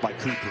defense by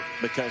Cooper,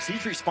 because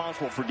he's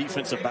responsible for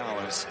defensive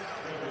balance,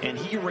 and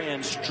he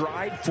ran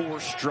stride for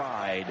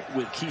stride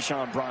with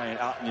Keyshawn Bryant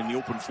out in the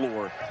open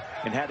floor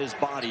and had his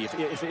body.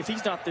 If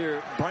he's not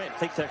there, Bryant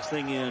takes that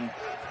thing in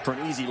for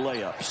an easy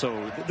layup.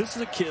 So this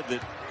is a kid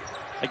that,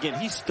 again,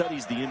 he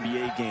studies the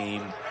NBA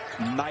game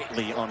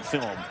nightly on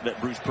film that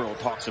Bruce Pearl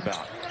talks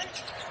about,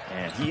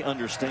 and he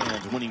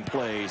understands winning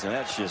plays, and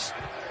that's just,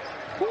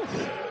 whew.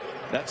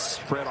 That's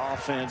spread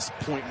offense,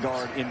 point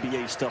guard,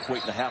 NBA stuff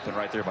waiting to happen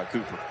right there by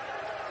Cooper.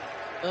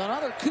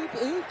 Another Coop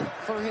oop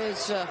for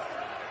his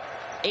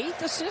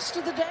 8th assist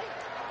of the day.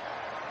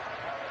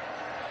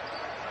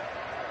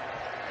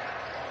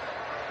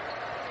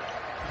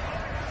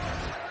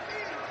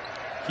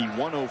 He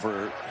won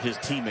over his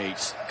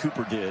teammates.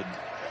 Cooper did.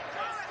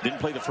 Didn't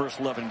play the first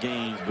 11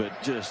 games,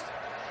 but just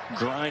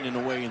grinding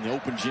away in the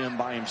open gym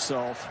by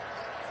himself.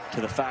 To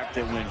the fact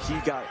that when he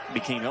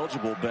became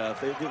eligible,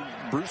 Beth,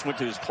 Bruce went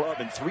to his club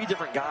and 3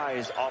 different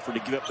guys offered to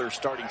give up their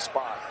starting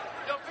spot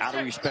out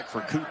of respect for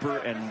Cooper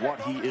and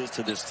what he is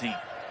to this team.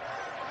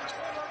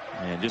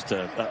 And just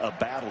a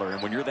battler.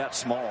 And when you're that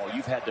small,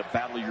 you've had to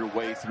battle your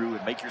way through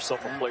and make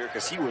yourself a player,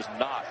 because he was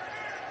not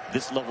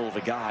this level of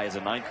a guy as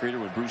a 9th grader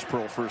when Bruce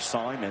Pearl first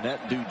saw him. And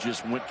that dude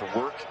just went to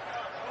work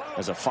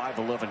as a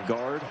 5'11"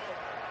 guard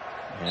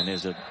and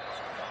is a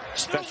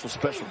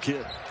special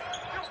kid.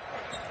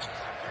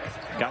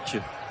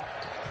 Gotcha.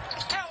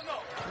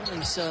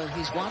 Well,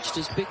 he's watched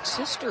his big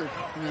sister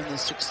and the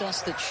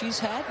success that she's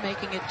had,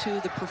 making it to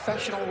the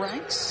professional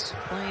ranks,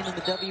 playing in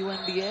the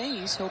WNBA.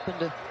 He's hoping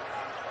to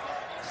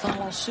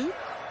follow suit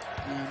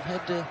and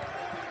head to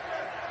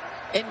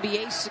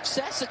NBA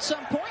success at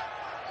some point.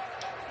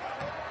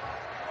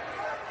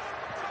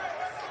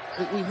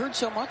 We heard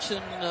so much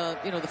in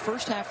the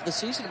first half of the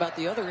season about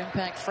the other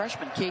impact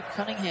freshmen, Cade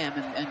Cunningham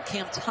and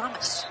Cam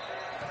Thomas.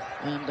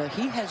 And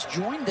he has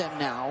joined them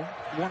now,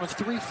 one of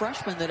 3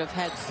 freshmen that have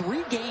had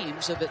 3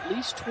 games of at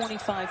least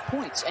 25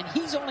 points. And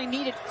he's only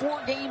needed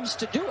 4 games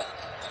to do it.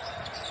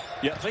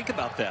 Yeah, think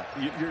about that.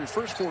 Your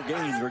first 4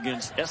 games are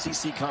against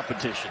SEC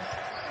competition.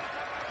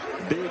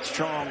 Big,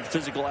 strong,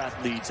 physical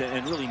athletes,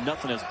 and really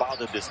nothing has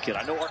bothered this kid.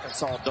 I know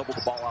Arkansas doubled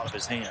the ball out of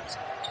his hands,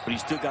 but he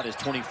still got his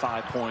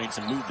 25 points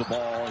and moved the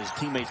ball. His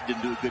teammates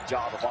didn't do a good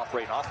job of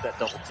operating off that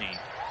double team.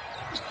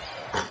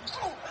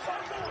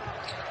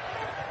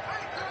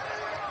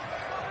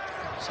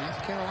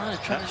 South Carolina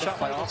trying to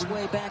fight its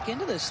way back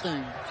into this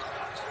thing.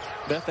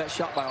 Beth, that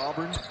shot by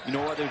Auburn, you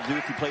know what they would do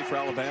if you played for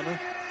Alabama?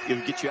 It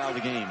would get you out of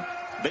the game.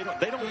 They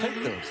don't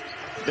take those.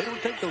 They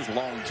don't take those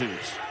long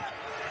twos.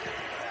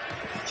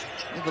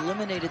 They've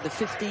eliminated the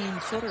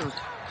 15-footer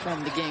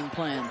from the game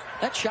plan.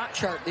 That shot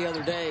chart the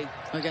other day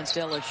against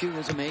LSU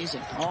was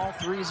amazing. All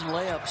threes and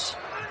layups.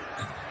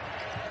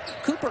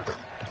 Cooper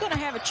going to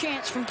have a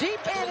chance from deep,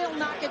 and he'll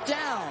knock it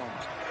down.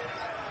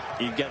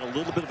 You got a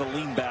little bit of a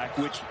lean back,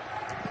 which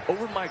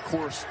over my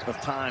course of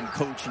time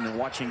coaching and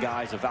watching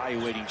guys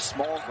evaluating,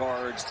 small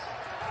guards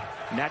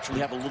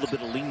naturally have a little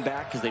bit of lean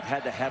back because they've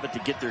had to have it to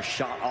get their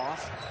shot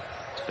off.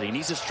 But he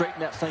needs to straighten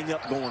that thing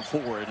up going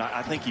forward, and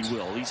I think he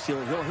will.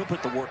 He'll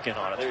put the work in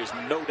on it. There is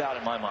no doubt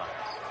in my mind.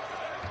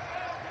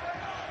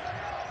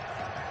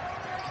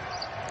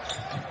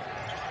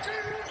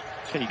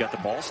 Okay, you got the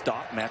ball.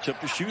 Stop. Match up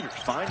the shooters.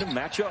 Find him.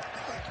 Match up.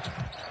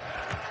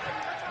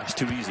 It's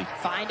too easy.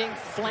 Finding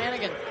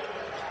Flanagan.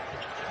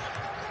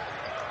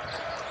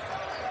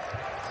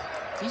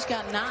 He's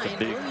got 9.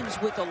 Williams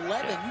with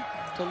 11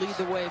 to lead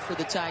the way for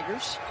the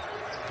Tigers.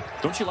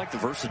 Don't you like the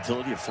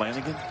versatility of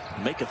Flanagan?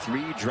 Make a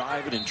 3,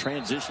 drive it in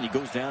transition. He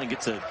goes down and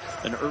gets an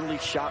early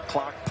shot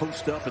clock,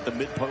 post up at the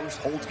mid post,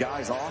 holds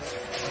guys off.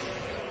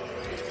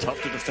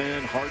 Tough to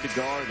defend, hard to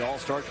guard. It all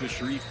starts with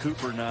Sharif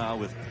Cooper now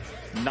with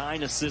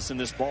 9 assists in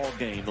this ball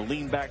game. The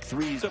lean back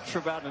threes up for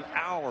about an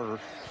hour,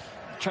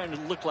 trying to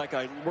look like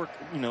I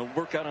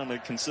work out on a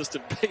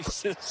consistent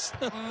basis.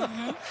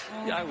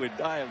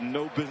 I have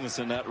no business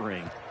in that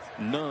ring.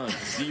 None.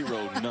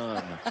 0.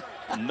 None.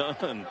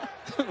 None.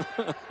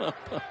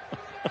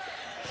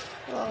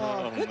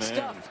 Good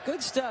stuff.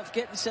 Good stuff.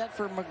 Getting set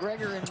for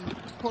McGregor and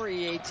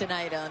Poirier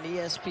tonight on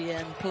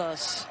ESPN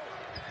Plus.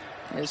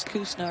 As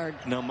Kusnard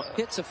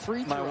hits a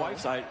free throw.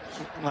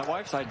 My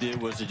wife's idea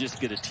was to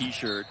just get a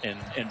T-shirt and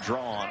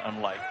draw on.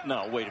 I'm like,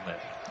 no, wait a minute.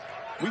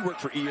 We work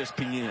for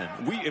ESPN.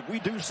 If we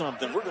do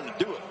something, we're going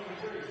to do it.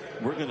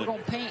 We're going to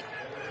paint.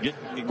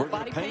 We're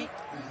going to paint.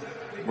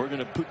 We're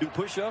going to do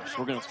push-ups.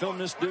 We're going to film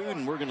this dude,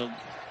 and we're going to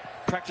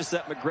practice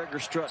that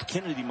McGregor strut.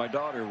 Kennedy, my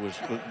daughter, was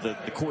the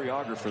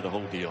choreographer, the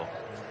whole deal.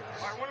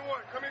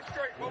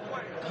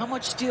 How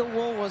much steel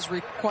wool was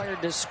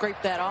required to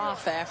scrape that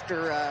off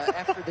after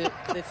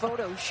the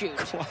photo shoot?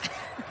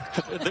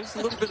 There's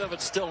a little bit of it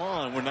still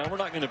on. We're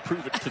not going to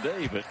prove it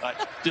today, but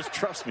just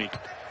trust me.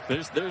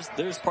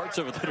 There's parts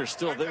of it that are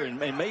still there and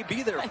may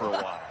be there for a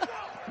while.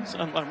 So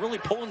I'm really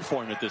pulling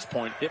for him at this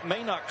point. It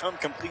may not come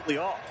completely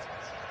off.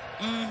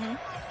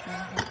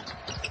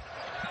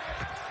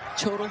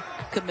 Total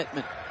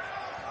commitment.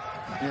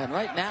 And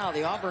right now,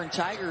 the Auburn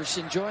Tigers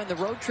enjoying the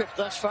road trip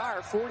thus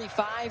far,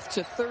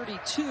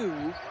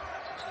 45-32.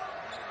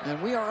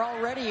 And we are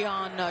already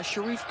on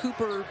Sharif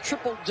Cooper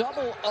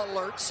triple-double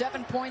alert.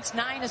 7 points,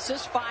 9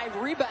 assists, 5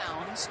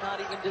 rebounds. Not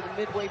even to the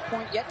midway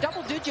point yet.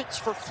 Double digits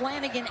for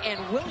Flanagan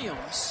and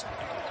Williams.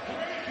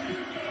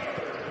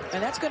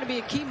 And that's going to be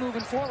a key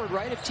moving forward,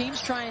 right? If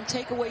teams try and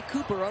take away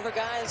Cooper, other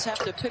guys have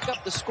to pick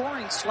up the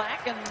scoring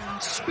slack. And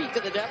speak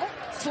of the devil,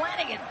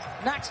 Flanagan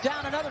knocks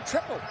down another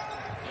triple.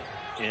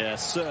 Yeah,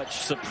 such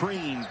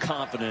supreme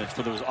confidence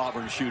for those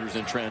Auburn shooters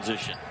in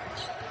transition.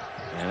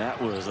 And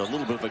that was a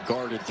little bit of a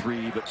guarded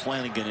 3, but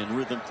Flanagan in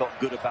rhythm felt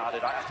good about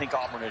it. I think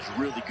Auburn is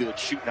really good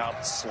shooting out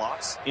the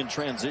slots in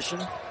transition.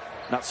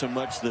 Not so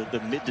much the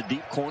mid to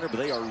deep corner, but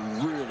they are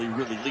really,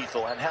 really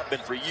lethal and have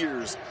been for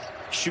years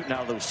shooting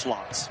out of those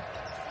slots.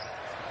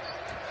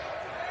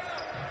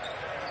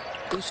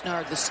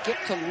 Kusnard the skip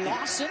to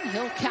Lawson.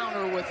 He'll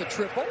counter with a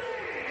triple.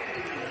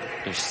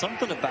 There's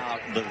something about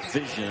the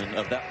vision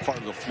of that part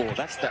of the floor.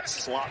 That's that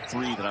slot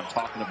 3 that I'm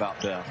talking about,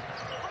 Beth.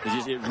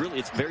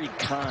 It's very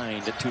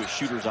kind to a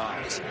shooter's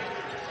eyes.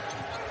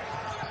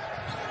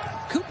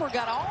 Cooper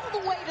got all the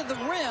way to the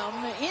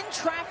rim. In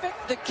traffic,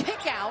 the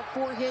kick out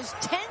for his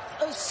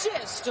 10th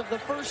assist of the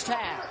first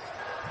half.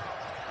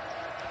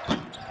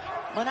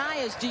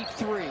 Manaya's deep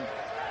 3.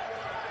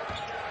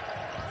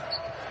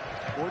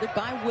 Boarded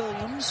by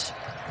Williams.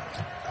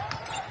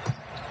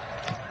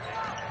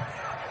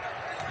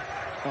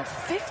 A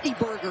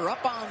 50-burger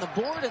up on the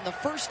board in the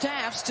first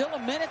half. Still a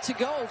minute to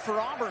go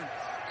for Auburn.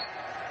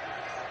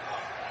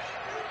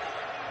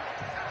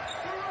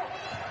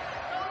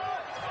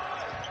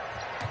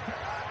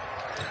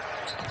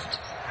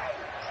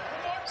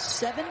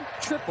 Seven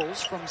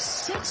triples from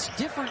 6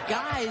 different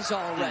guys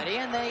already,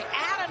 and they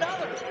add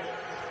another.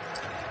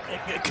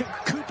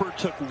 Cooper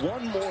took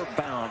one more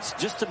bounce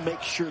just to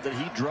make sure that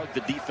he drugged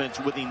the defense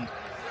with him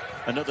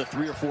another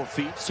 3 or 4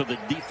 feet so the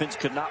defense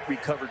could not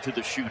recover to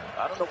the shooting.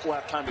 I don't know if we'll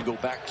have time to go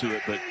back to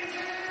it, but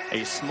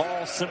a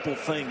small, simple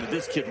thing that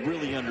this kid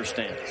really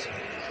understands.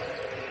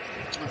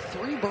 A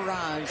 3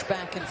 barrage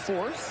back and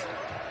forth.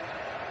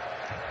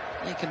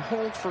 They can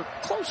hold for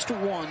close to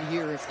 1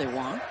 here if they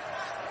want.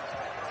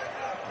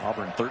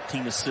 Auburn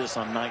 13 assists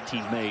on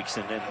 19 makes,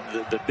 and then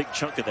the big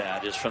chunk of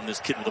that is from this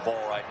kid with the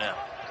ball right now.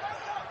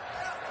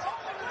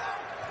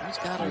 He's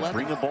got 11.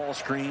 Bring a ball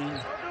screen.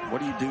 What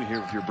do you do here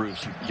with your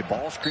Bruce? You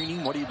ball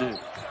screening? What do you do?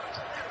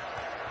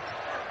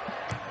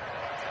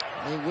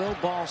 They will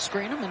ball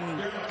screen him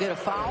and get a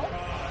foul.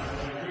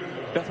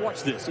 Beth,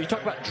 watch this. You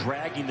talk about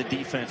dragging the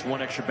defense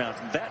 1 extra bounce.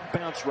 That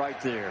bounce right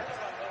there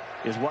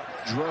is what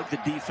drug the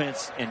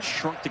defense and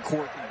shrunk the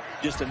court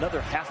just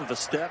another half of a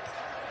step.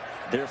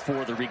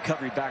 Therefore, the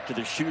recovery back to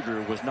the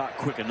shooter was not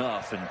quick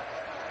enough. And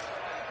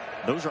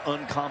those are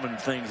uncommon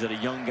things that a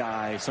young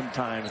guy,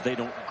 sometimes they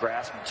don't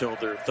grasp until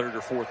their 3rd or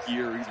 4th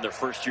year, or even their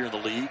 1st year in the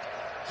league.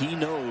 He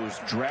knows,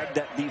 drag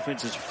that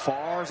defense as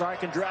far as I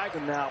can drag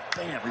them now.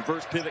 Bam,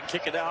 reverse pivot,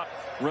 kick it out,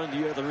 run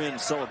the other end,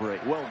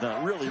 celebrate. Well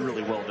done. Really,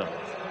 really well done.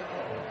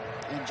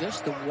 And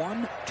just the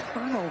 1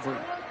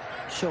 turnover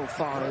so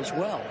far as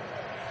well.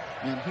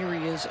 And here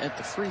he is at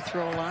the free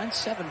throw line.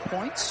 7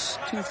 points,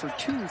 2 for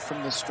 2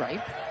 from the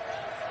stripe.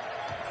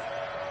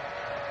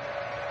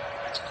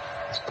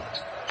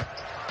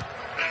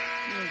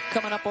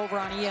 Coming up over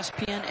on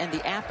ESPN and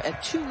the app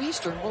at 2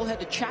 Eastern, we'll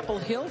head to Chapel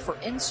Hill for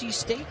NC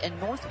State and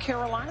North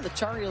Carolina. The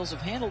Tar Heels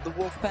have handled the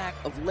Wolfpack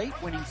of late,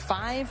 winning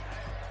 5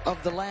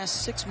 of the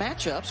last 6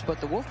 matchups,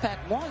 but the Wolfpack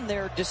won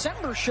their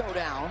December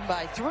showdown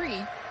by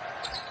 3.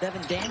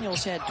 Devin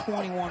Daniels had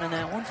 21 in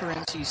that one for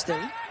NC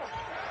State.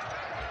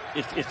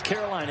 If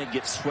Carolina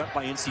gets swept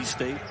by NC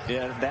State,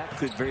 that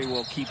could very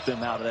well keep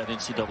them out of that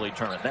NCAA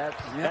tournament.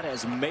 That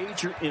has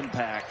major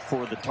impact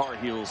for the Tar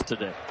Heels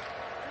today.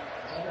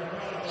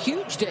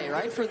 Huge day,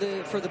 right, for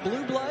the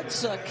Blue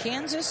Bloods.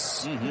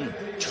 Kansas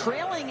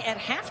trailing at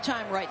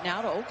halftime right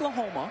now to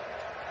Oklahoma.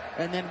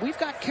 And then we've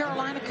got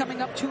Carolina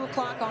coming up 2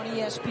 o'clock on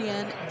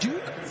ESPN,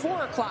 Duke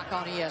 4 o'clock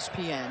on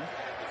ESPN,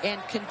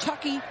 and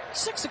Kentucky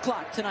 6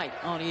 o'clock tonight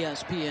on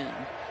ESPN.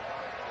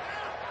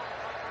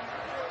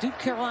 Duke,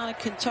 Carolina,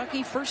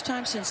 Kentucky, first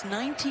time since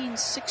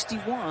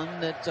 1961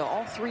 that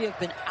all 3 have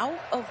been out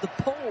of the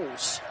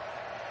polls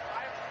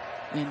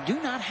and do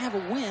not have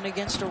a win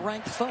against a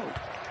ranked foe.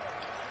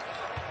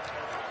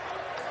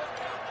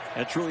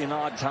 That's really an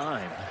odd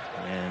time,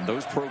 and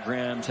those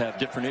programs have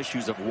different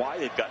issues of why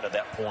they've gotten to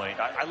that point.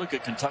 I look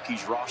at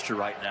Kentucky's roster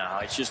right now.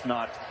 It's just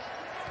not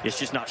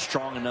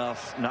strong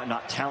enough,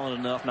 not talented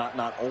enough,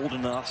 not old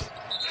enough.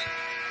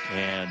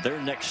 And their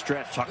next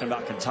stretch, talking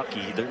about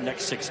Kentucky, their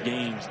next 6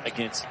 games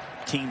against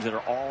teams that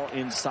are all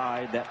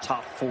inside that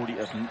top 40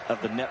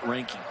 of the net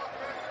ranking.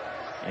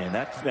 And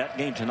that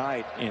game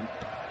tonight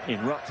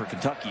in Rupp for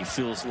Kentucky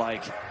feels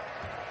like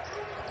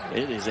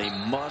it is a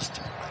must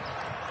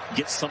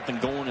get something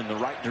going in the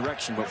right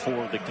direction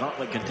before the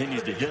gauntlet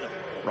continues to hit them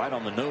right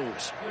on the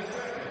nose.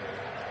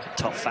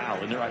 Tough foul,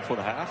 isn't it, right before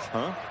the half,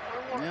 huh?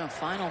 Yeah,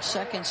 final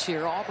seconds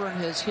here. Auburn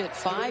has hit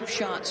 5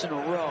 shots in a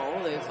row.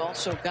 They've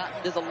also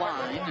gotten to the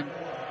line. And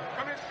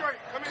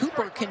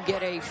Cooper can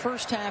get a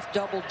first half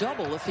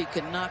double-double if he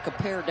can knock a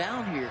pair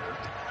down here.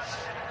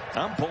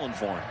 I'm pulling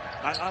for him.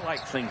 I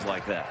like things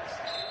like that.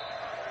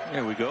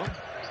 There we go.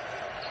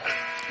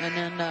 And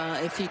then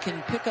if he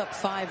can pick up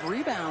 5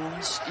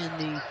 rebounds in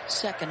the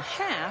second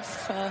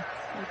half,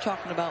 we're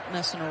talking about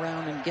messing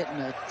around and getting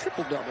a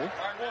triple-double.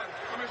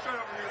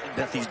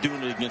 Beth, he's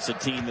doing it against a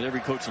team that every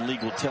coach in the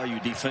league will tell you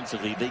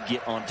defensively they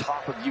get on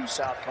top of you.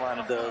 South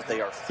Carolina does.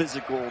 They are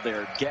physical. They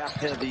are gap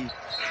heavy.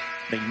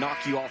 They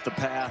knock you off the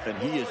path, and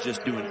he is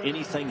just doing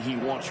anything he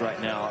wants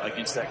right now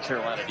against that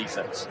Carolina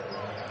defense.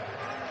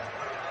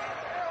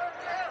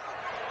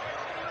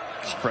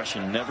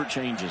 Expression never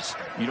changes.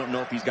 You don't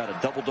know if he's got a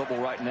double-double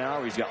right now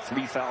or he's got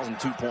 3 fouls and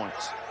 2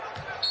 points.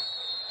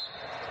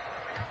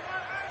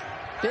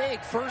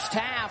 Big first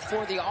half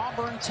for the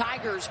Auburn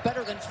Tigers.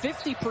 Better than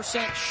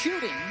 50%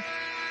 shooting.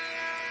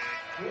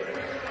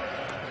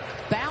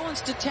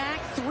 Balanced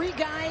attack. 3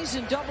 guys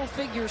in double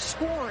figure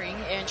scoring.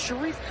 And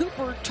Sharif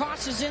Cooper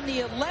tosses in the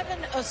 11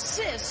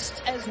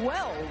 assists as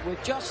well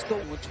with just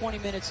with 20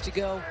 minutes to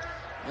go.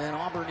 And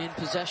Auburn in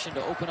possession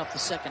to open up the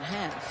second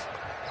half.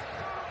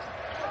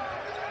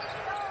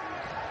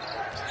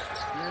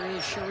 There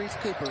is Sharif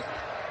Cooper.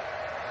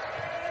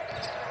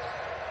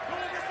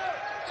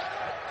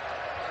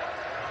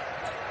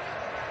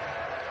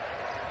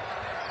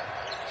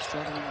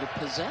 Struggling to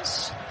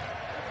possess.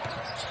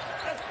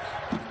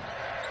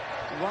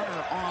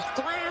 Runner off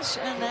glass,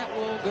 and that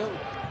will go.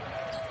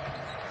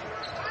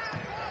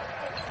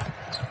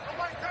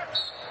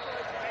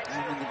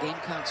 And then the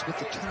Gamecocks with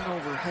the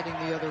turnover heading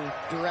the other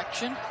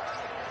direction.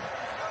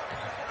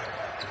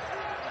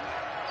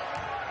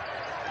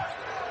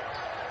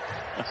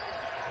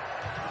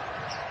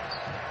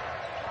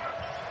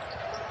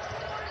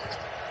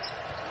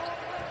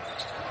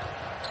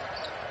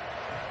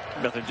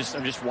 Beth,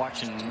 I'm just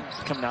watching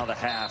coming out of the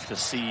half to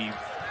see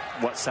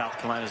what South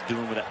Carolina's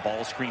doing with that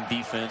ball screen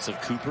defense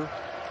of Cooper.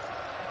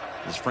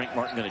 Is Frank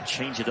Martin going to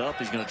change it up?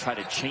 He's going to try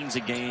to change the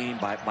game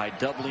by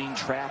doubling,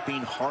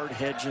 trapping, hard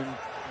hedging.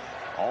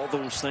 All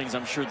those things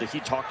I'm sure that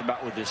he talked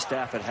about with his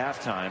staff at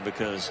halftime,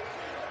 because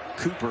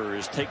Cooper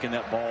is taking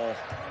that ball.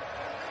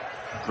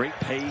 Great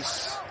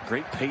pace,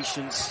 great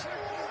patience.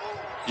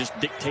 Just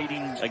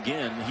dictating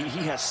again.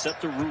 He has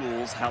set the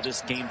rules how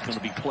this game's going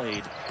to be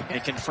played.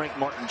 And can Frank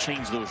Martin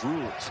change those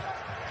rules?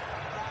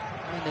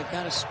 And they've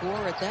got a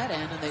score at that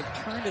end, and they've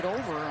turned it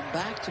over on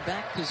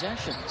back-to-back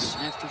possessions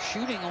after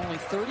shooting only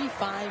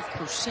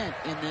 35%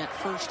 in that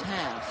first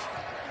half.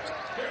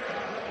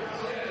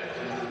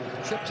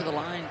 Trip to the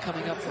line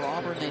coming up for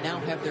Auburn. They now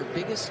have their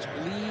biggest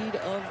lead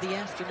of the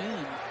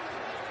afternoon.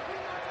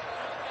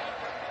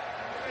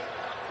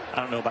 I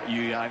don't know about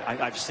you.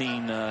 I've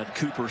seen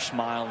Cooper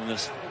smile in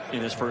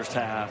this first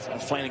half.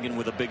 Flanagan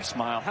with a big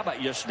smile. How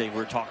about yesterday? We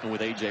were talking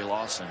with A.J.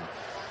 Lawson,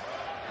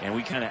 and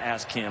we kind of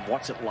asked him,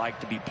 what's it like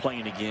to be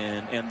playing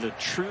again? And the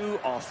true,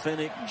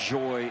 authentic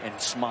joy and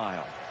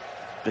smile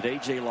that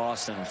A.J.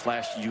 Lawson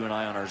flashed you and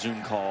I on our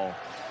Zoom call,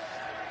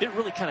 it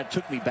really kind of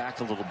took me back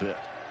a little bit.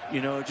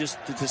 You know,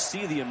 just to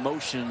see the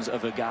emotions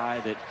of a guy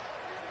that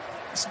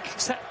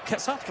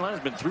South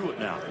Carolina's been through it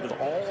now with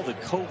all the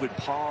COVID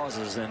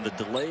pauses and the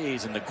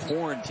delays and the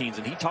quarantines.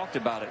 And he talked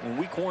about it. When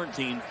we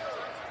quarantine,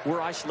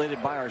 we're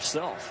isolated by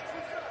ourselves.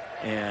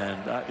 And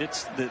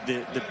it's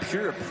the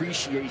pure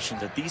appreciation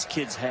that these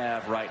kids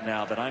have right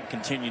now that I'm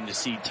continuing to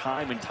see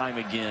time and time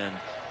again.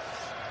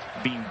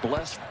 Being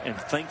blessed and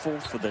thankful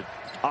for the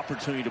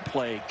opportunity to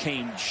play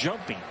came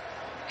jumping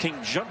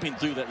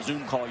through that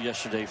Zoom call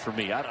yesterday for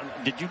me.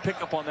 Did you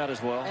pick up on that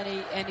as well?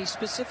 And he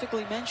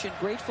specifically mentioned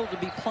grateful to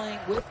be playing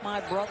with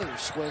my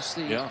brothers was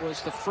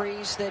the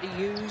phrase that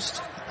he used.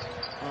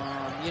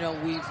 You know,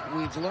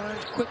 we've learned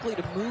quickly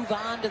to move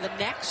on to the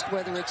next,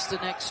 whether it's the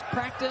next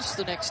practice,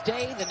 the next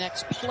day, the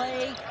next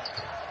play.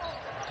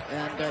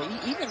 And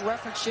he even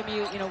referenced, Jimmy,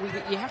 you know,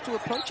 you have to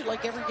approach it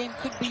like every game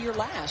could be your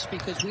last,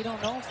 because we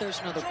don't know if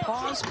there's another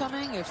pause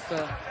coming, if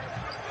the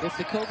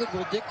COVID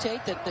will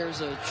dictate that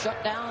there's a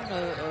shutdown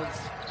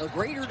of a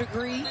greater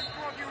degree.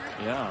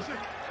 Yeah,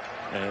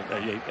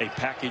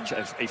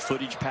 a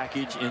footage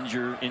package ends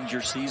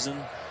your season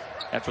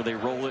after they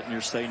roll it, and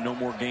you're saying no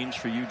more games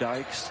for you,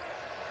 Dykes.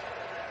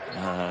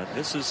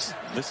 This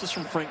is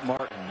from Frank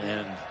Martin,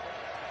 and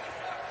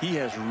he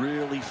has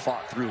really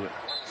fought through it.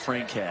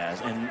 Frank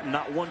has, and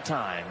not one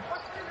time,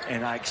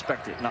 and I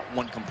expect it, not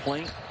one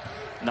complaint,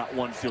 not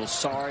one feel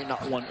sorry,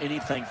 not one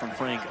anything from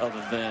Frank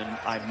other than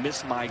I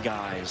miss my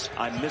guys.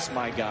 I miss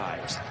my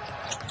guys.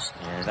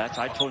 And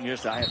I told him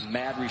yesterday, I have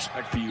mad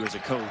respect for you as a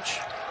coach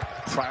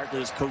prior to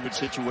this COVID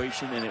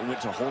situation, and it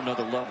went to a whole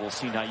nother level.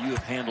 Seeing how you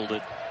have handled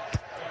it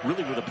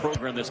really with a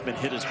program that's been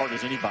hit as hard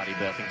as anybody,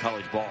 Beth, in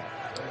college ball.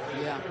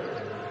 Yeah.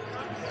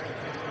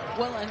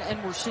 Well,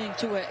 and we're seeing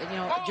too, you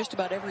know, just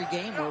about every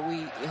game where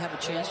we have a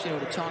chance, you know,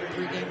 to talk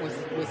pregame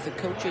with the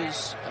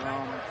coaches,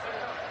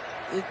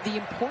 the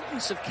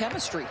importance of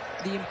chemistry,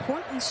 the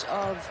importance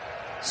of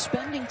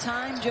spending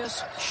time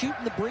just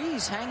shooting the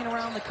breeze, hanging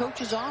around the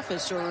coach's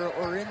office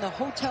or in the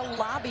hotel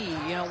lobby,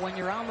 you know, when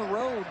you're on the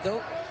road.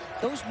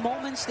 Those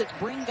moments that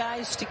bring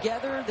guys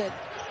together,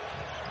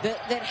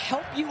 that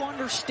help you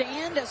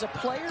understand as a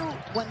player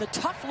when the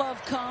tough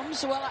love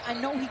comes. Well, I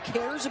know he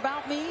cares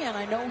about me, and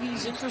I know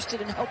he's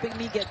interested in helping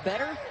me get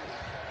better.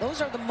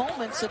 Those are the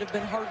moments that have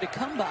been hard to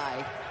come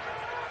by.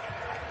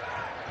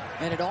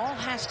 And it all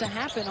has to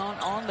happen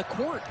on the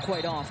court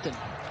quite often.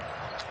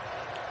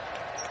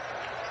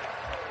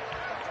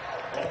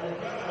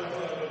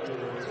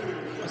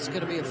 It's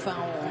going to be a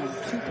foul on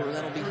Cooper.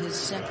 That'll be his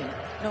second.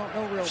 No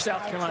real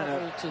South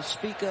Carolina to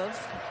speak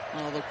of.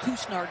 Although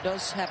Kusnar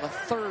does have a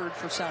third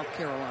for South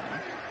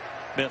Carolina.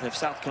 Beth, if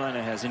South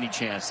Carolina has any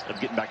chance of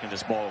getting back in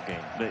this ball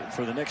game,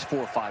 for the next 4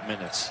 or 5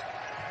 minutes,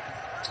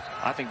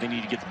 I think they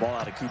need to get the ball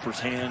out of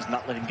Cooper's hands,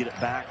 not let him get it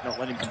back, not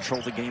let him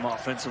control the game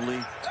offensively.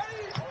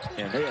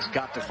 And they have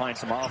got to find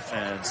some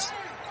offense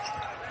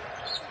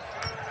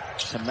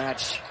to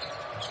match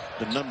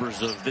the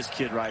numbers of this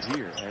kid right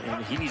here.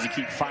 And he needs to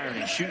keep firing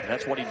and shooting.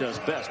 That's what he does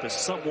best. But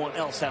someone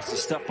else has to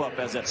step up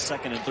as that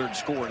second and third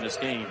scorer in this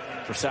game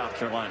for South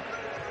Carolina.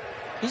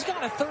 He's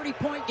got a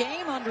 30-point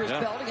game under his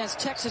belt against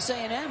Texas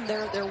A&M.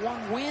 Their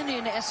one win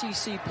in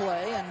SEC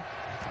play. And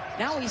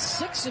now he's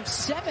 6 of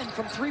 7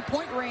 from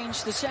three-point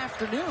range this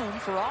afternoon.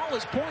 For all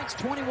his points,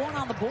 21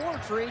 on the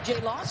board for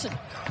A.J. Lawson.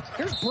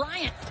 Here's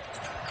Bryant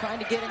trying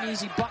to get an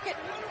easy bucket.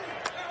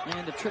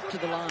 And a trip to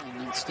the line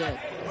instead.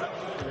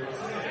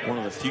 One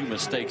of the few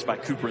mistakes by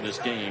Cooper in this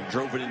game.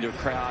 Drove it into a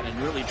crowd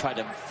and really tried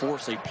to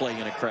force a play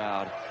in a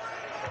crowd.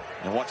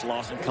 And watch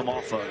Lawson come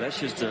off of. That's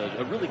just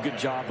a really good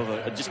job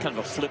of just kind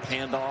of a flip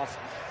handoff.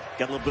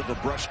 Got a little bit of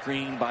a brush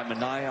screen by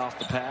Minaya off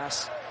the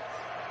pass.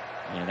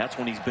 And that's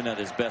when he's been at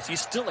his best.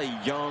 He's still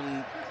a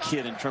young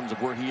kid in terms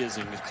of where he is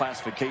in his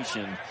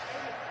classification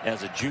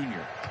as a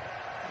junior.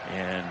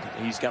 And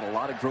he's got a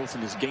lot of growth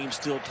in his game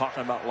still.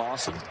 Talking about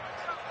Lawson.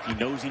 He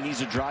knows he needs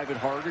to drive it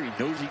harder. He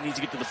knows he needs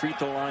to get to the free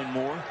throw line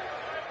more.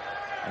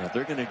 And if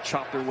they're going to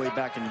chop their way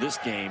back into this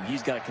game,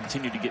 he's got to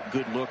continue to get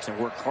good looks and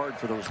work hard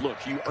for those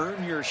looks. You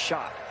earn your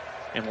shot.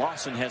 And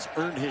Lawson has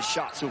earned his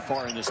shot so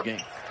far in this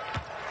game.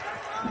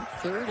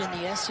 Third in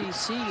the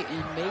SEC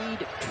in made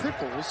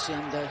triples,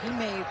 and he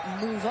may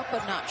move up a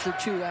notch or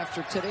two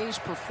after today's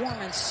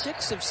performance.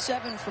 6 of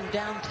 7 from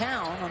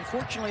downtown.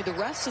 Unfortunately, the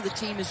rest of the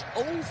team is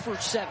 0 for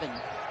 7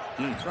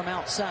 from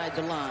outside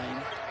the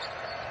line.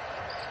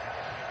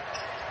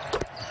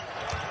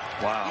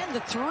 Wow. And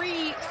the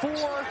 3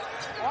 for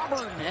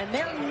Auburn, and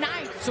they're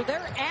 9th, so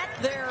they're at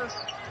their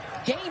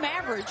game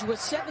average with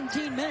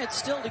 17 minutes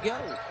still to go.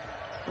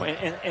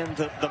 And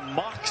the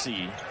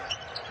moxie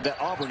that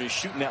Auburn is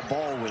shooting that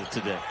ball with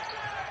today.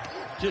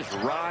 Just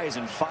rise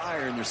and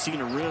fire, and they're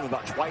seeing a rim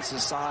about twice the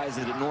size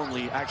that it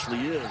normally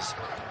actually is.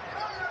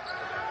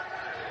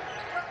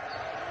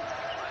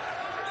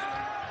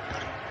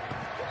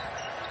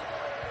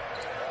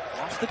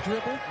 Off the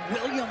dribble,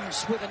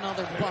 Williams with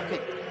another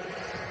bucket.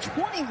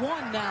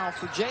 21 now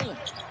for Jalen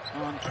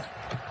on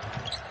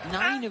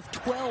 9 of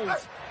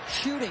 12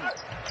 shooting.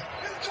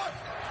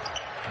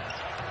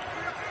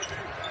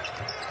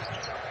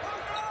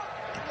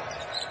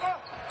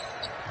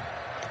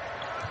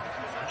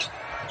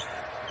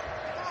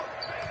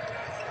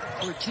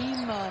 For a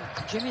team,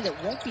 Jimmy,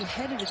 that won't be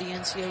headed to the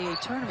NCAA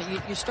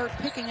tournament, you start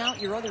picking out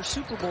your other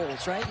Super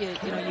Bowls, right?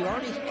 You know, you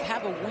already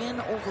have a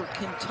win over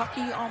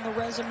Kentucky on the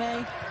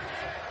resume.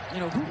 You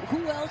know,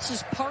 who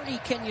else's party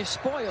can you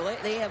spoil?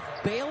 They have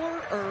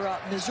Baylor or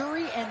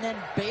Missouri, and then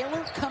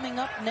Baylor coming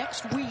up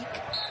next week.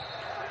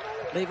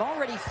 They've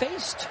already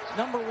faced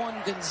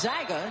 #1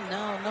 Gonzaga, and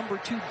now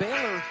 #2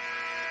 Baylor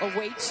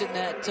awaits in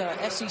that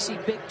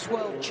SEC Big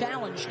 12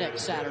 Challenge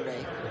next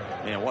Saturday.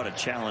 Man, what a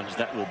challenge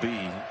that will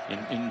be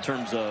in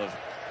terms of,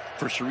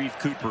 for Sharif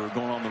Cooper,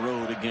 going on the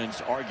road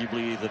against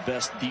arguably the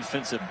best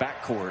defensive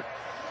backcourt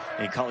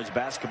in college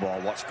basketball,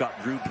 what Scott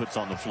Drew puts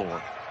on the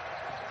floor.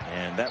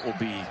 And that will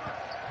be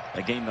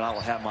a game that I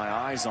will have my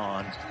eyes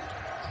on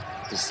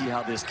to see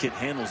how this kid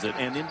handles it.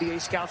 And NBA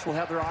scouts will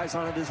have their eyes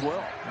on it as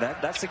well.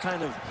 That's the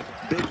kind of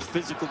big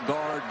physical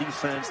guard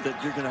defense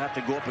that you're going to have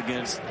to go up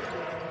against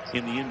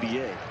in the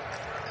NBA.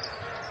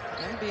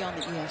 They'll be on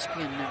the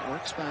ESPN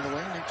networks, by the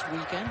way, next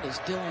weekend as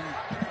Dylan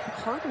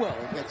Hardwell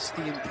gets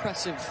the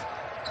impressive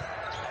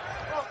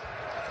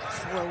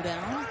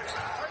throwdown.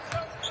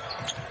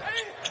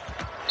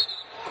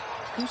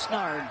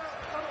 Kusnard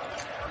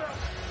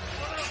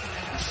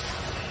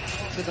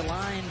to the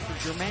line for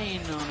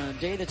Jermaine on a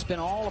day that's been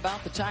all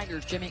about the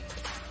Tigers, Jimmy.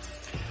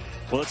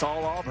 Well, it's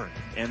all Auburn.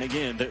 And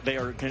again, they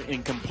are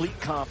in complete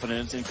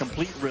confidence, in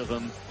complete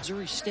rhythm.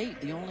 Missouri State,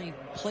 the only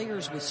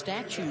players with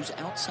statues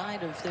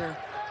outside of their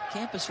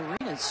campus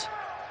arenas.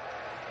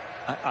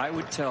 I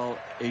would tell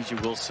Asia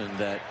Wilson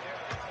that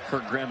her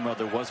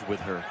grandmother was with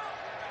her.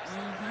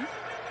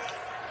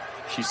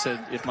 She said,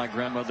 if my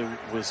grandmother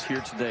was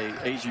here today,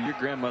 Asia, your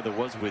grandmother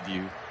was with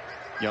you,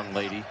 young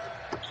lady.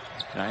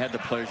 And I had the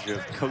pleasure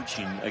of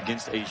coaching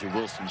against Asia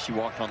Wilson. She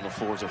walked on the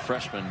floor as a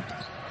freshman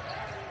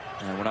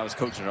when I was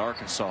coaching at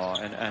Arkansas,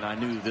 and I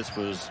knew this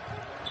was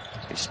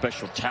a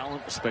special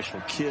talent, a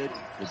special kid,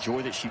 the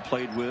joy that she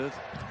played with.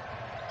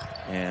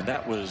 And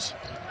that was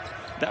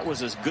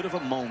as good of a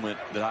moment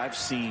that I've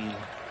seen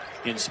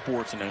in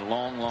sports in a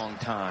long, long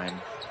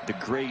time. The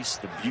grace,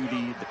 the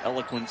beauty, the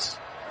eloquence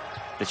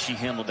that she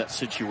handled that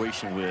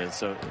situation with.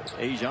 So,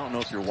 Asia, I don't know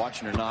if you're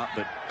watching or not,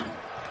 but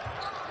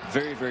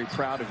very, very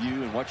proud of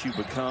you and what you've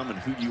become and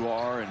who you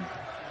are. And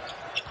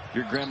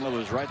your grandmother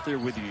was right there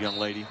with you, young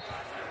lady.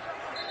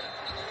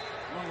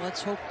 Well,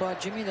 let's hope,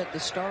 Jimmy, that the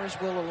stars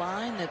will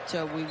align, that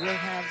we will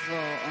have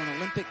an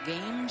Olympic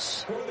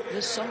Games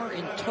this summer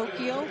in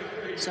Tokyo.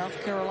 South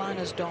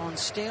Carolina's Dawn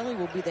Staley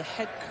will be the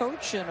head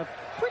coach, and a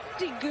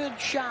pretty good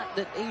shot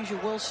that Asia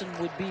Wilson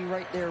would be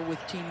right there with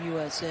Team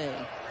USA.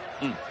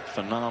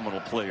 Phenomenal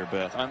player,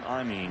 Beth.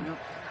 I mean,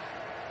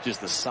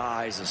 just the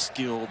size, the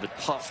skill, the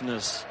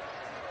toughness,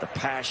 the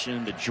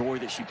passion, the joy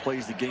that she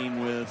plays the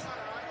game with.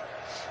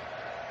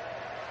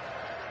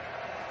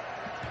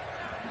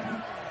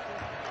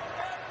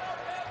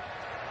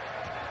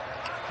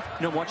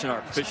 You know, watching our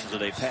officials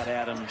today, Pat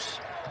Adams,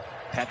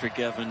 Patrick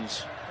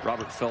Evans,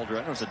 Robert Felder,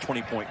 I know it's a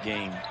 20-point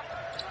game.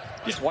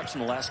 Just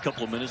watching the last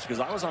couple of minutes, because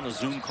I was on a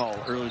Zoom call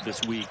earlier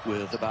this week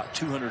with about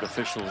 200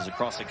 officials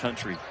across the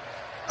country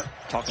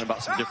talking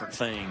about some different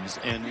things.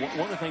 And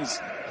one of the things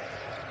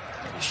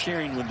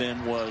sharing with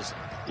them was,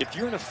 if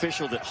you're an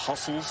official that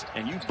hustles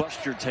and you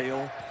bust your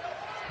tail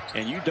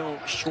and you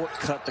don't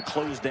shortcut the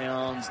close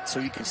downs so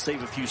you can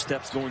save a few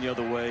steps going the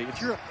other way,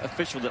 if you're an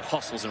official that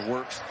hustles and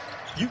works,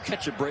 you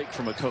catch a break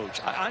from a coach.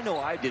 I know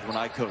I did when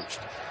I coached.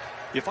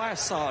 If I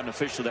saw an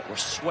official that was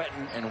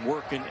sweating and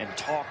working and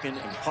talking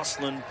and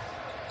hustling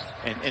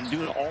and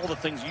doing all the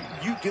things,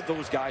 you give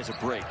those guys a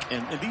break.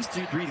 And these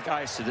three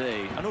guys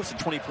today, I know it's a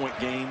 20-point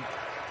game.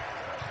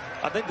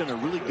 They've done a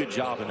really good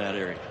job in that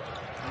area.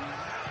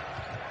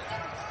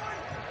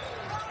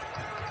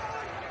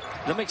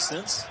 That makes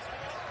sense.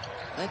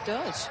 That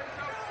does.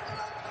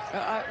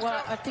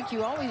 Well, I think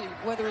you always,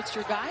 whether it's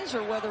your guys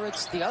or whether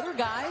it's the other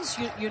guys,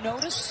 you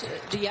notice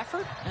the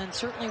effort, and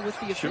certainly with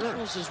the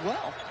officials as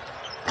well.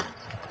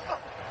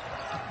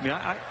 I mean,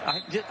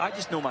 I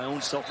just know my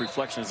own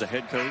self-reflection as a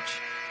head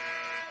coach.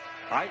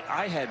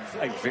 I had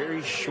a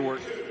very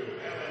short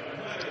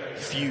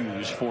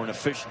fuse for an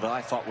official that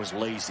I thought was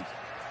lazy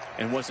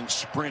and wasn't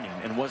sprinting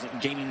and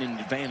wasn't gaining an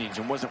advantage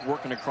and wasn't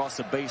working across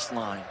the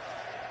baseline.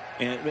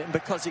 And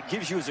because it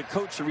gives you as a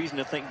coach a reason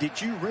to think,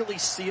 did you really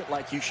see it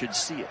like you should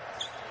see it?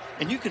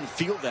 And you can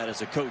feel that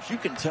as a coach. You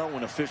can tell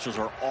when officials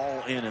are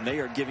all in and they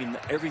are giving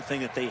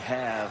everything that they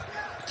have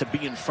to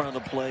be in front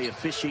of the play,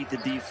 officiate the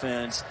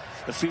defense,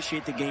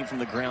 officiate the game from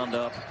the ground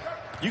up.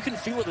 You can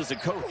feel it as a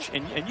coach.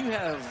 And you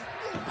have,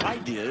 I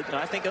did, and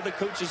I think other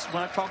coaches,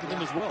 when I talk to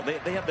them as well,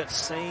 they have that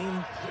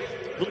same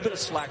little bit of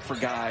slack for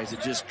guys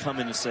that just come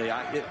in and say,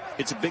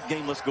 it's a big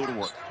game, let's go to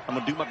work. I'm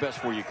going to do my best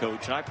for you,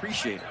 coach, and I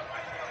appreciate it.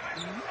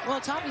 Well,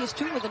 it's obvious,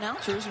 too, with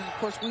announcers. And, of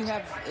course, we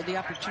have the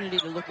opportunity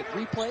to look at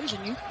replays.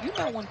 And you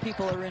know when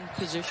people are in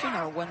position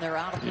or when they're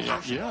out of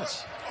position.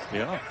 Yes.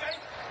 Yeah.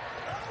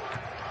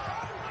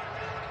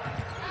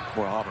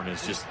 Boy, Auburn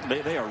is just,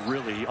 they are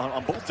really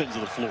on both ends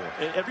of the floor.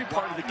 Every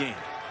part of the game.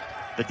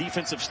 The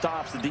defensive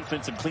stops, the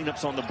defensive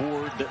cleanups on the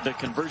board, the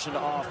conversion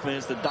to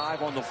offense, the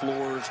dive on the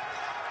floors.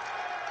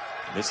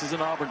 This is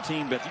an Auburn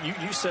team, but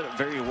you said it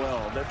very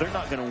well. That they're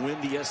not going to win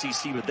the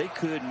SEC, but they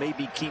could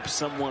maybe keep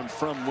someone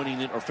from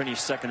winning it or finish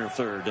second or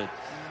third.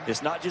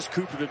 It's not just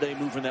Cooper today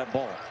moving that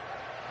ball.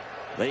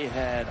 They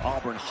had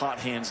Auburn hot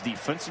hands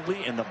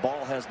defensively, and the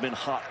ball has been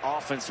hot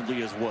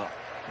offensively as well.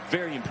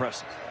 Very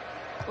impressive.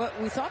 Well,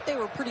 we thought they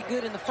were pretty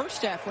good in the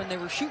first half when they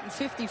were shooting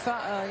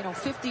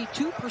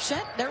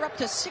 52%. They're up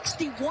to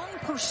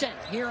 61%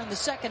 here in the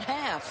second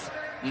half.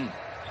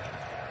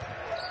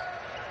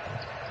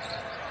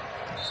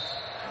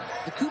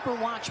 The Cooper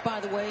watch, by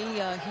the way,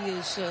 he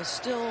is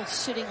still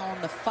sitting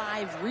on the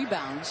 5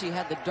 rebounds. He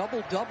had the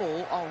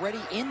double-double already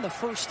in the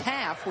first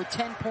half with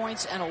 10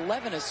 points and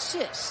 11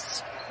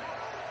 assists.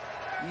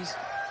 He's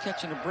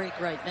catching a break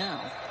right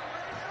now.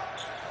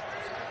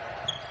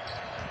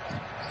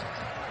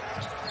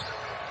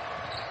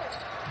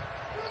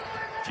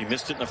 If you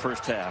missed it in the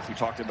first half, we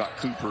talked about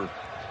Cooper.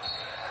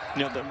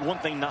 You know, the one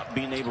thing not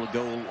being able to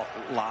go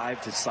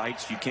live to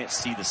sites, you can't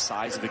see the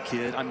size of a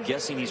kid. I'm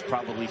guessing he's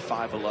probably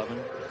 5'11".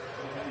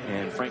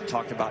 And Frank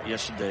talked about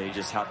yesterday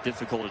just how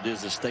difficult it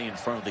is to stay in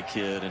front of the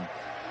kid. And,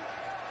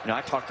 you know,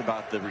 I talked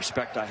about the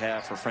respect I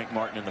have for Frank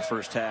Martin in the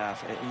first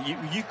half.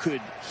 You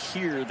could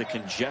hear the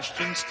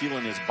congestion still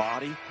in his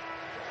body.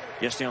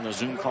 Yesterday on the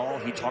Zoom call,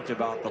 he talked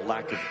about the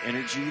lack of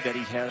energy that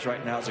he has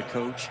right now as a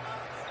coach.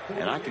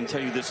 And I can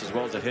tell you this as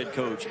well as a head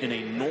coach, in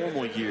a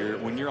normal year,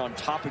 when you're on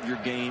top of your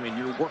game and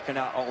you're working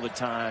out all the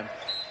time,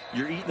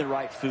 you're eating the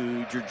right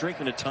food, you're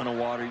drinking a ton of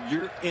water,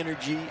 your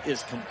energy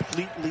is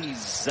completely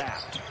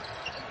zapped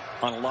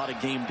on a lot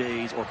of game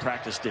days or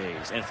practice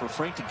days. And for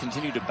Frank to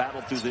continue to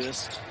battle through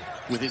this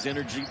with his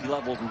energy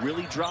level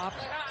really drop,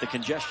 the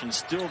congestion's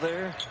still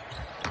there.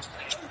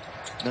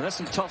 Now, that's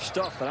some tough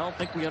stuff, but I don't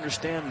think we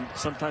understand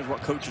sometimes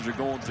what coaches are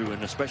going through,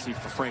 and especially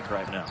for Frank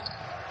right now.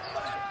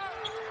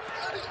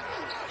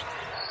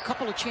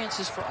 Couple of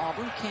chances for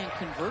Auburn, can't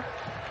convert.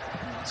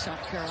 And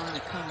South Carolina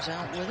comes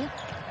out with it.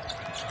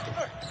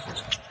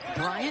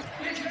 Bryant,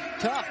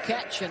 tough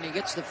catch, and he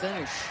gets the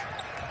finish.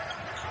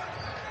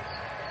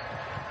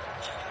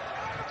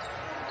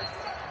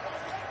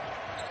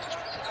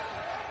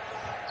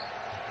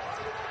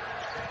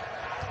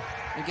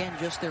 Again,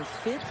 just their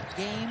 5th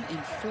game in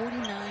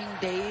 49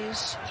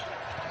 days.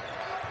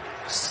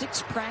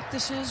 6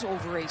 practices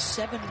over a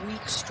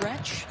 7-week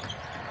stretch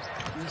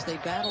as they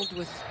battled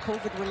with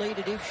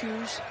COVID-related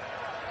issues.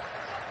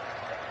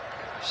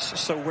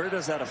 So where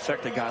does that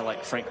affect a guy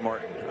like Frank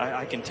Martin?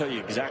 I can tell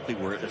you exactly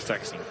where it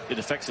affects him. It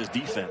affects his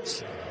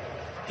defense.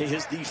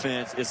 His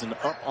defense is an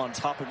up on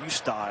top of you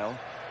style.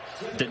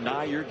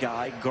 Deny your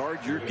guy,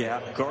 guard your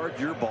gap, guard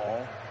your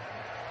ball.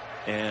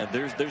 And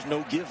there's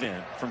no give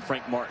in from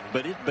Frank Martin.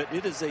 But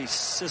it is a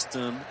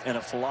system and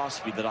a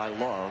philosophy that I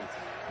love.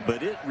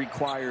 But it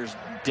requires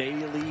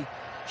daily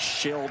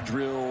shell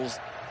drills,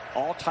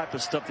 all type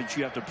of stuff that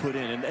you have to put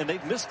in, and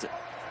they've missed it.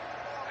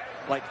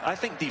 Like, I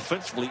think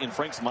defensively in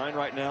Frank's mind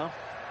right now,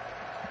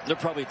 they're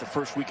probably at the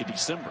first week of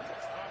December,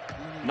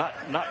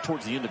 not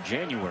towards the end of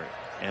January,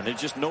 and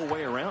there's just no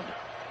way around it.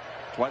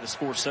 That's why the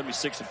score is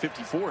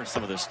 76-54 in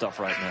some of this stuff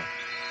right now.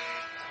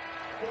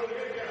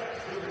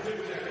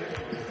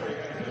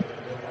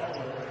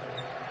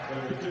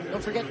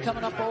 Don't forget,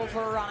 coming up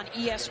over on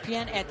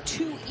ESPN at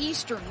 2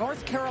 Eastern,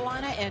 North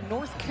Carolina and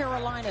North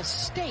Carolina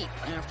State.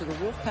 After the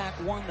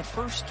Wolfpack won the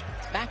first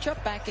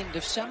matchup back in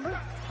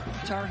December,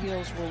 Tar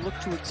Heels will look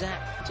to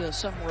exact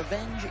some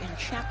revenge in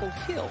Chapel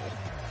Hill.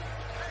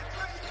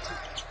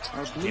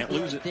 Our Blue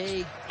Blood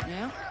Day,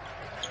 yeah.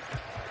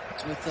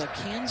 With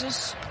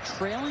Kansas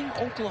trailing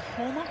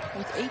Oklahoma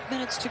with 8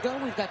 minutes to go.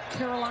 We've got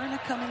Carolina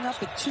coming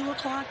up at 2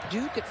 o'clock,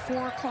 Duke at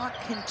 4 o'clock,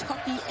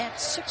 Kentucky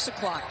at 6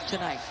 o'clock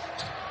tonight.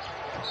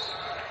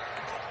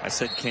 I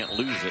said can't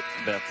lose it,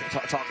 Beth.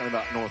 Talking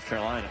about North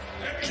Carolina.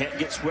 Can't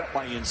get swept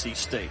by NC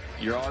State.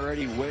 You're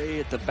already way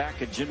at the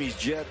back of Jimmy's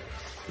jet.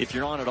 If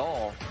you're on at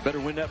all, better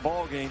win that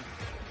ball game.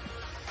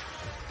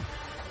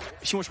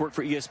 She wants to work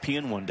for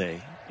ESPN one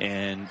day.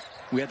 And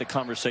we had the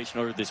conversation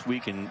earlier this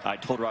week, and I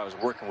told her I was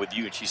working with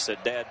you, and she said,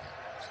 Dad,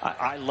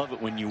 I love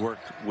it when you work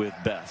with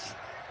Beth.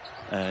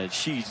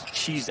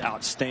 She's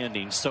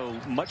outstanding. So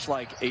much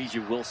like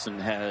Asia Wilson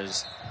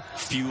has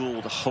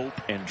fueled hope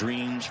and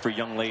dreams for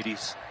young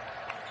ladies,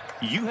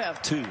 you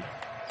have too.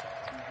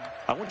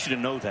 I want you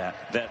to know that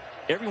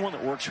everyone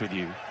that works with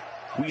you,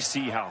 we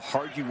see how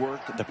hard you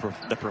work,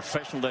 the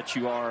professional that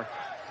you are.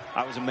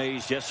 I was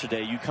amazed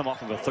yesterday. You come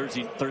off of a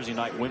Thursday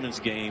night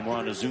women's game. We're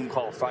on a Zoom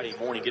call Friday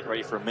morning getting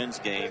ready for a men's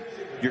game.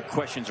 Your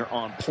questions are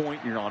on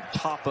point. You're on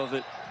top of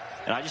it.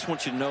 And I just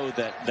want you to know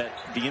that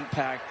the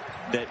impact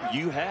that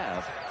you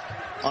have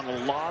on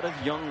a lot of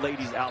young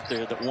ladies out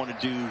there that want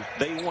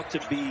they want to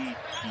be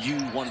you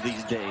one of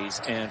these days.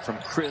 And from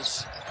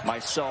Chris,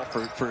 myself,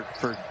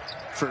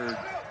 for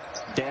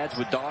dads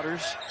with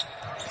daughters,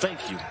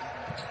 thank you.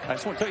 I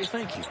just want to tell you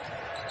thank you.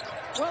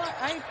 Well,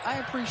 I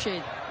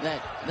appreciate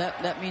that.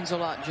 That means a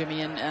lot,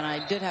 Jimmy. And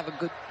I did have a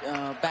good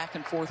back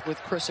and forth with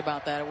Chris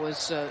about that. It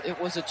was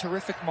a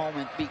terrific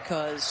moment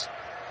because,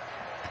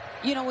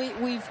 you know,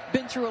 we've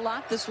been through a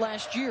lot this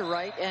last year,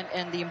 right?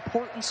 And the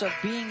importance of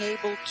being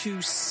able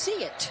to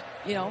see it.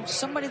 You know,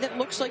 somebody that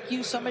looks like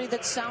you, somebody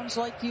that sounds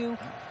like you,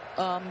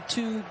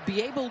 to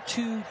be able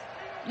to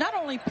not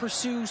only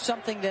pursue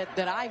something that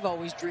I've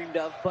always dreamed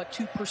of, but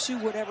to pursue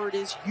whatever it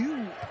is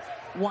you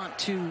want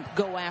to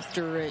go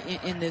after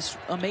in this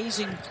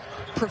amazing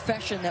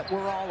profession that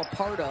we're all a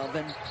part of.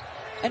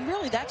 And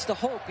really that's the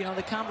hope. You know,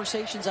 the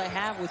conversations I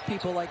have with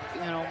people like,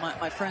 you know,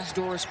 my friends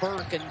Doris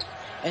Burke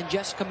and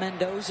Jessica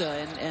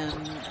Mendoza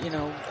and you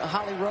know,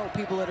 Holly Rowe,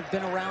 people that have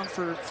been around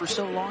for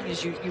so long,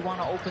 is you want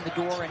to open the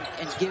door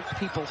and give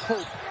people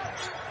hope.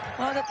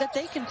 That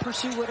they can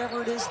pursue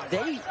whatever it is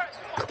they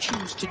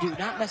choose to do,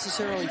 not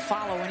necessarily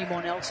follow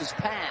anyone else's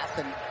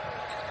path.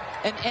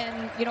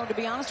 And you know, to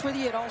be honest with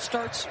you, it all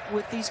starts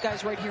with these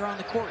guys right here on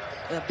the court.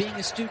 Being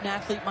a student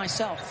athlete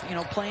myself, you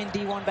know, playing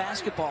D1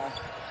 basketball,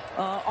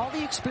 all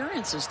the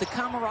experiences, the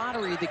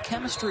camaraderie, the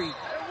chemistry.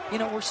 You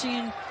know, we're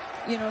seeing,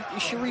 you know,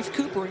 Sharif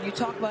Cooper, and you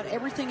talk about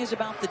everything is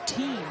about the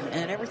team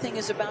and everything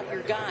is about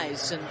your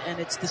guys, and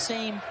it's the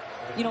same,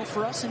 you know,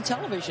 for us in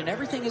television.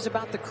 Everything is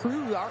about the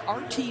crew,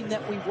 our team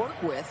that we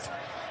work with.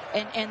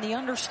 And the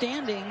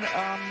understanding,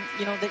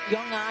 you know, that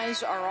young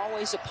eyes are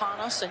always upon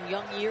us and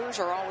young ears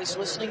are always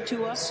listening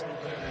to us.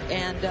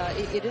 And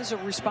it is a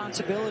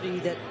responsibility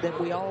that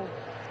we all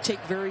take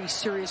very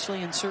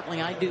seriously, and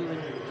certainly I do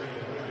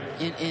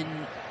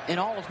in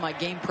all of my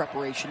game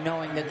preparation,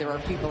 knowing that there are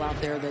people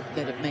out there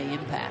that it may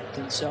impact.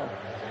 And so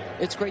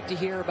it's great to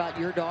hear about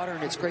your daughter,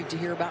 and it's great to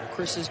hear about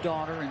Chris's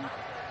daughter.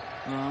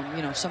 And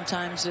you know,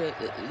 sometimes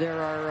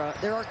there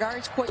are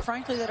guards, quite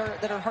frankly,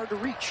 that are hard to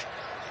reach.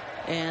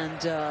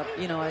 And,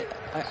 you know,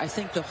 I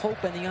think the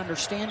hope and the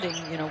understanding,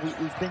 you know,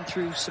 we've been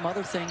through some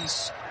other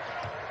things,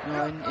 you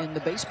know, in the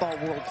baseball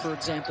world, for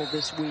example,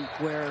 this week,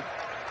 where,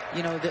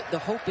 you know, the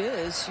hope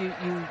is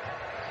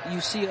you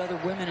see other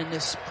women in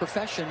this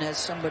profession as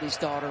somebody's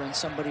daughter and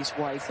somebody's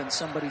wife and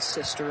somebody's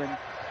sister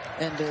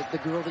and the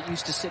girl that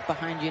used to sit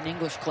behind you in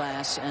English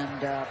class.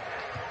 And,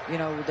 you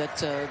know,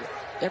 that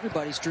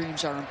everybody's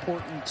dreams are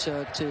important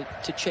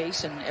to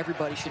chase, and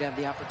everybody should have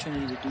the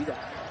opportunity to do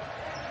that.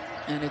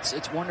 And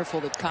it's wonderful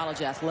that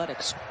college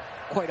athletics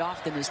quite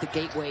often is the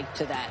gateway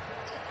to that.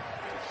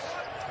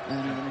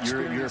 And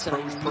you're a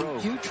pros pro.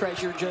 You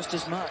treasure just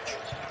as much.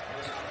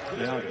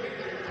 Yeah,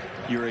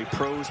 you're a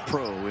pros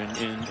pro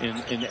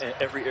in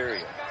every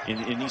area in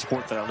any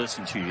sport that I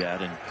listen to you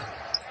at. And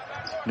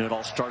you know, it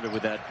all started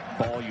with that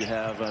ball you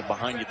have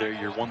behind you there,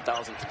 your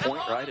 1,000th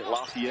point, right, at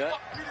Lafayette,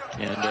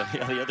 and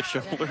yeah, the other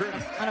shoulder.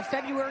 On a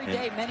February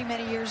day,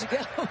 many years ago.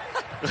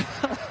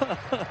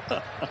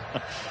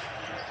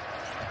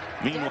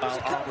 Meanwhile,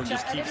 Auburn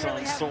just keeps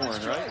on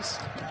soaring, right?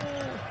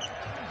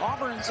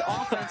 Auburn's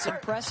offense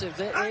impressive.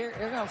 They're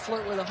going to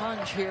flirt with a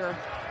hunch here.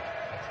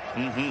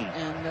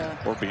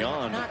 And or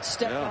beyond. Not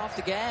step off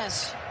the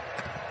gas.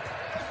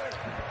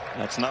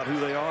 That's not who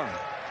they are.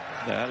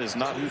 That is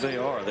not who they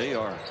are. They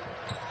are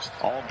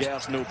all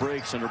gas, no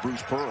brakes under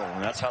Bruce Pearl,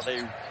 and that's how they,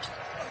 you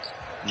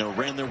know,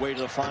 ran their way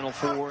to the Final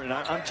Four. And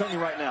I'm telling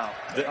you right now,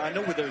 I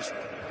know there's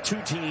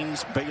two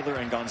teams, Baylor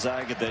and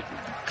Gonzaga, that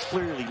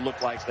clearly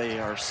look like they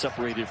are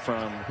separated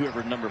from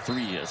whoever number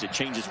 3 is. It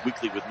changes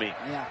weekly with me.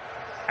 Yeah.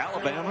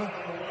 Alabama,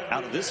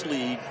 out of this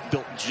league,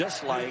 built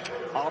just like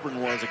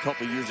Auburn was a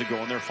couple years ago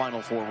in their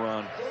Final Four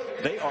run.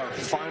 They are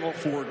Final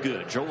Four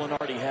good. Joe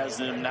Lunardi has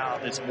them now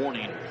this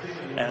morning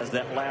as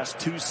that last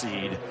 2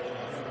 seed.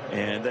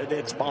 And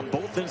it's on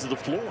both ends of the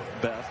floor,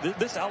 Beth.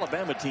 This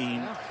Alabama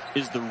team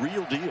is the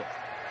real deal.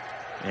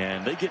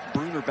 And they get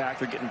Bruner back.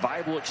 They're getting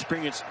viable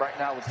experience right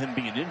now with him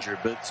being injured.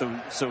 But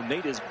so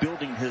Nate is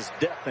building his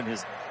depth and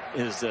his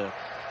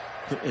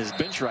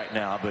bench right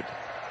now. But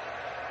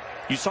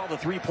you saw the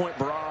 3-point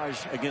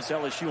barrage against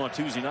LSU on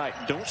Tuesday night.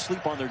 Don't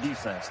sleep on their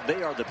defense.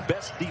 They are the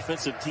best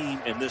defensive team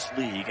in this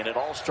league. And it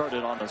all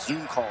started on a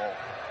Zoom call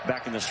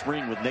back in the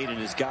spring with Nate and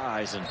his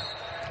guys. And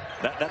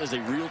that is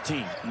a real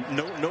team.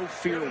 No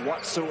fear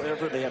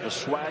whatsoever. They have a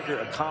swagger,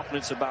 a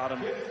confidence about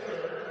them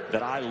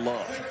that I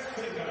love.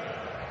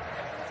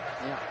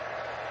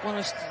 Well,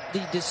 it's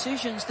the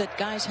decisions that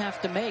guys have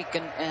to make,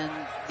 and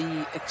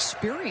the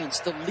experience,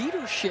 the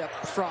leadership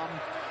from,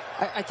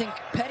 I think,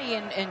 Petty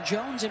and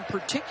Jones in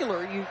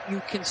particular.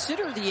 You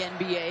consider the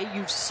NBA.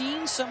 You've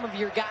seen some of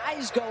your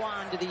guys go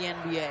on to the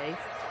NBA,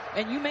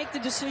 and you make the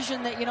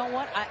decision that, you know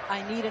what,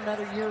 I need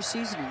another year of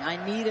seasoning. I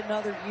need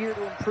another year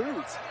to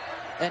improve.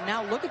 And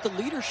now look at the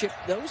leadership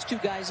those two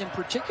guys in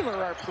particular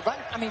are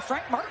providing. I mean,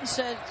 Frank Martin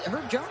said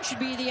Herb Jones should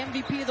be the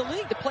MVP of the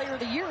league, the player of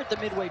the year at the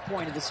midway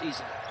point of the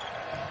season.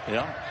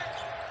 Yeah.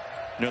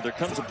 You know, there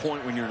comes a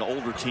point when you're an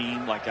older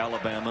team like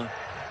Alabama,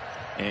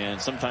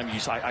 and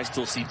sometimes I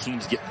still see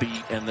teams get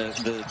beat, and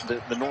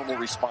the normal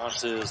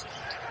response is,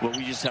 well,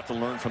 we just have to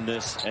learn from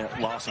this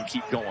loss and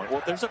keep going.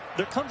 Well,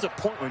 there comes a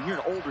point when you're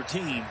an older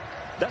team,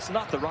 that's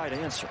not the right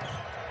answer.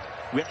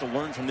 We have to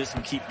learn from this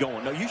and keep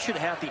going. No, you should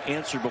have the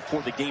answer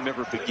before the game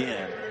ever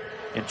began,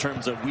 in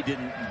terms of we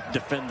didn't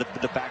defend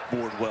the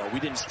backboard well, we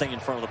didn't stay in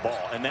front of the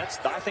ball, and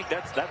I think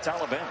that's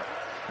Alabama.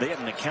 They have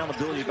an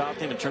accountability about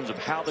them in terms of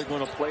how they're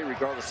going to play,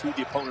 regardless who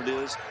the opponent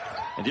is.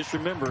 And just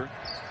remember,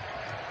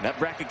 when that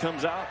bracket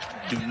comes out,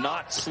 do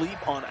not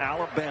sleep on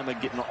Alabama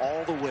getting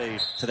all the way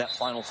to that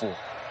Final Four.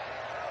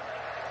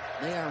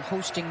 They are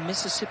hosting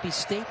Mississippi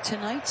State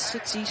tonight,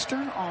 6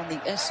 Eastern on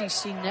the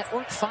SEC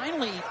Network.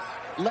 Finally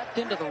leapt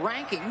into the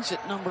rankings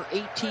at number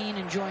 18,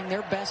 enjoying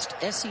their best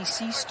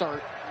SEC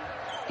start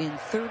in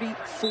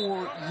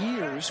 34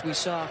 years. We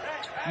saw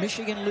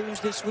Michigan lose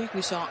this week.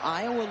 We saw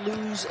Iowa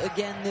lose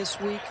again this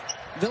week.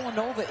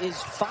 Villanova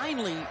is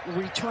finally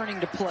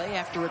returning to play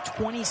after a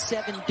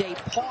 27-day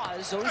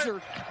pause. Those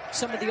are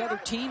some of the other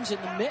teams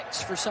in the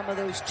mix for some of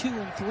those 2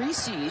 and 3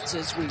 seeds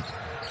as we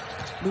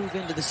move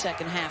into the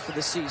second half of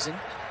the season.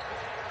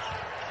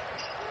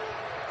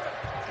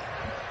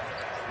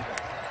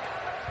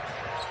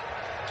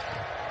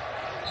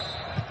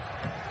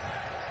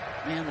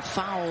 And the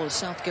foul of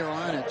South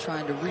Carolina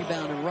trying to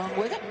rebound and run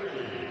with it.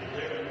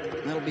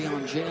 That'll be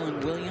on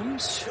Jalen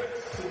Williams.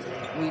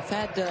 We've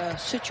had a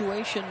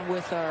situation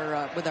with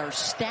our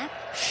stat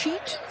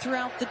sheet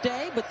throughout the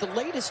day, but the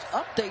latest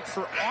update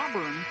for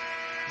Auburn: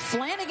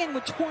 Flanagan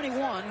with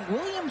 21,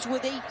 Williams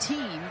with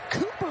 18,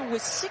 Cooper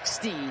with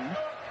 16,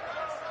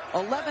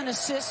 11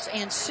 assists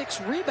and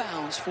 6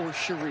 rebounds for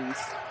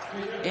Sharif.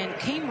 And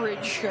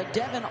Cambridge,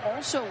 Devin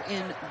also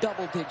in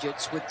double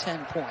digits with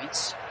 10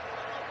 points.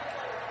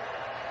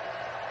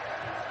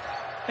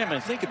 Yeah,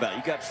 man, think about it.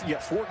 You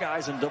got 4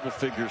 guys in double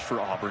figures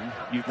for Auburn.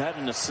 You've had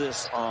an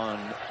assist on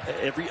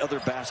every other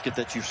basket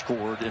that you've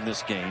scored in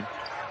this game.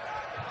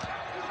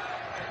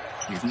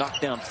 You've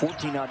knocked down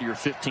 14 out of your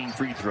 15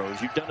 free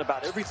throws. You've done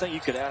about everything you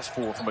could ask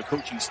for from a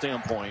coaching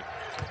standpoint.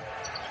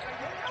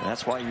 And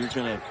that's why you're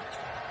going to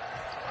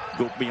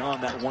go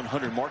beyond that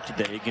 100 mark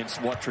today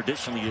against what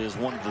traditionally is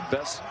one of the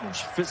best,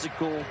 most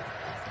physical,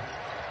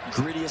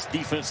 grittiest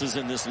defenses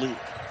in this league.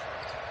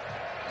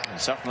 And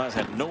South Carolina's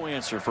had no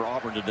answer for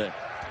Auburn today.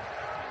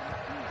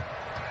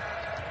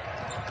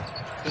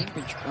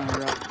 Cambridge,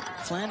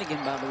 Flanagan,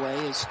 by the way,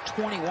 is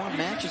 21,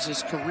 matches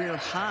his career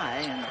high,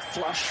 and a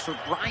flush for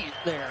Bryant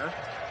there.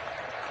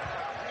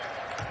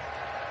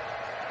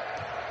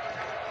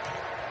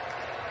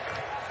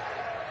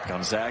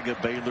 Gonzaga,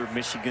 Baylor,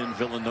 Michigan,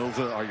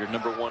 Villanova are your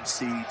number 1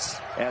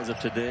 seeds as of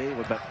today.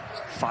 We're about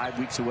 5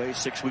 weeks away,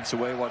 6 weeks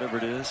away, whatever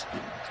it is.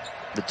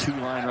 The 2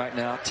 line right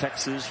now: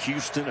 Texas,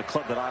 Houston, a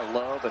club that I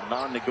love, a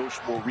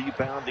non-negotiable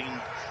rebounding,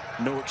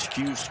 no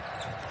excuse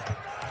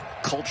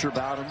culture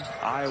about them.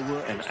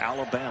 Iowa and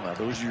Alabama.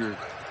 Those are your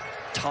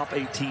top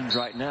 8 teams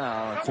right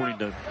now, according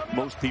to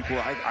most people.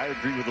 I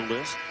agree with the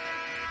list.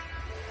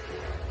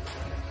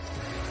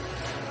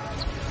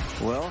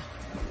 Well,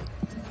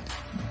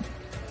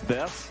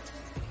 Beth,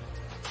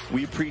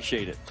 we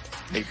appreciate it.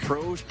 A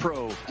pro's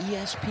pro.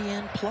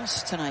 ESPN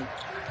Plus tonight.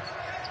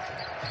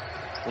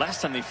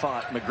 Last time they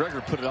fought,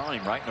 McGregor put it on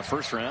him, right, in the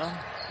first round?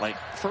 Like,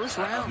 first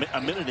round.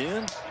 A minute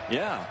in?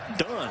 Yeah,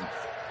 done.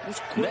 It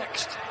was quick.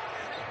 Next.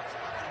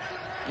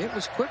 It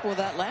was quick. Well,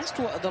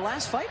 the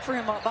last fight for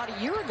him about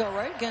a year ago,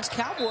 right, against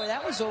Cowboy,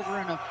 that was over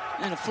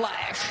in a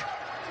flash.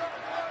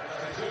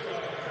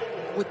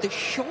 With the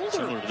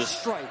shoulder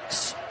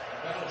strikes.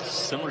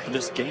 Similar to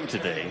this game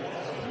today.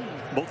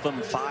 Both of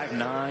them 5'9",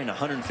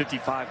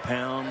 155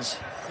 pounds.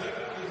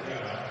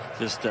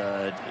 Just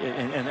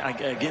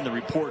again, the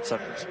reports,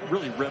 I've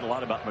really read a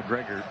lot about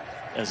McGregor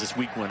as this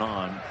week went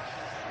on.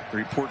 The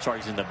reports are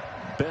he's in the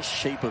best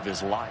shape of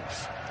his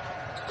life.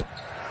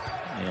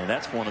 And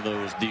that's one of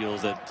those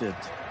deals that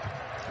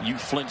you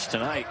flinch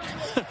tonight,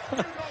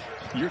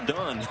 you're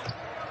done.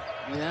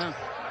 Yeah.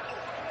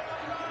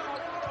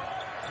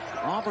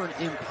 Auburn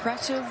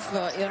impressive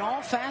in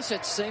all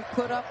facets. They've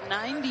put up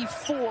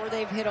 94.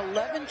 They've hit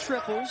 11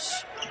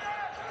 triples.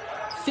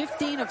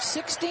 15 of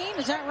 16,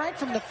 is that right,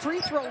 from the free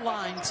throw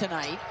line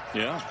tonight?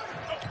 Yeah.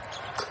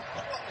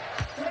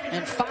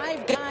 And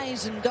 5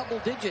 guys in double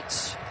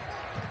digits.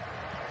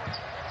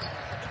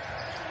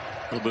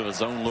 A little bit of a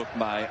zone look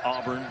by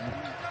Auburn.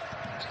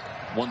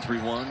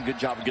 1-3-1. Good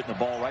job of getting the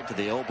ball right to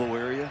the elbow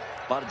area.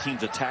 A lot of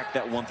teams attack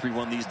that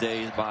 1-3-1 these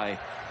days by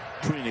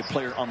putting a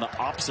player on the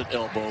opposite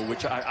elbow,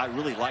 which I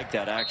really like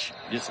that action.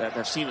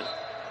 I've seen it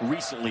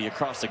recently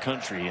across the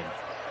country, and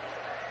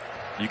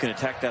you can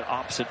attack that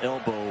opposite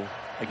elbow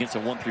against a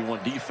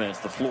 1-3-1 defense.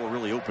 The floor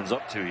really opens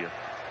up to you.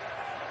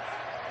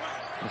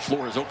 The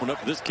floor has opened up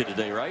for this kid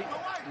today, right?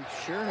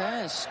 It sure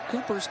has.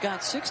 Cooper's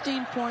got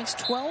 16 points,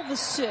 12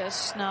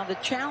 assists. Now the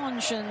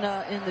challenge in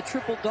the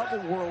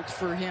triple-double world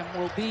for him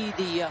will be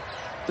the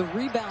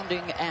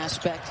rebounding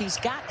aspect. He's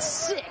got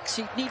 6.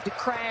 He'd need to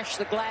crash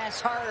the glass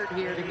hard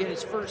here to get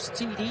his first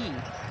TD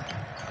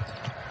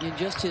in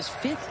just his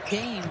 5th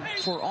game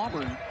for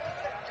Auburn.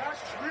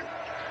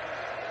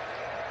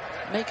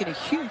 Making a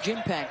huge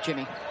impact,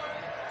 Jimmy.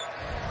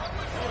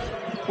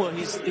 Well,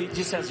 he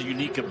just has a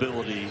unique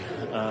ability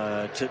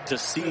to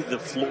see the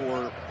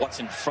floor, what's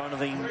in front of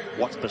him,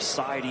 what's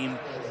beside him.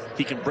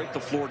 He can break the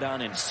floor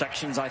down in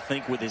sections, I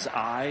think, with his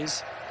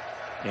eyes.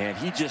 And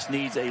he just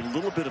needs a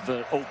little bit of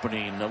an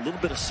opening, a little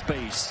bit of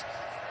space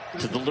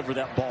to deliver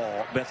that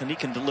ball. Bethany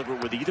can deliver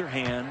it with either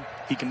hand.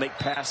 He can make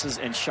passes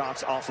and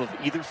shots off of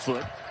either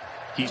foot.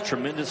 He's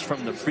tremendous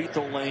from the free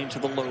throw lane to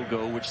the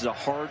logo, which is a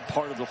hard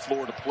part of the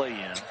floor to play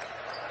in.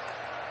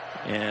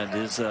 And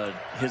his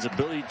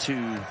ability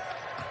to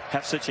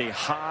have such a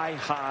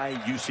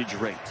high usage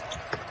rate.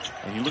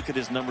 And you look at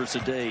his numbers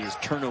today, his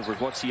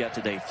turnovers, what's he at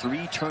today?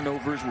 3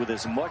 turnovers with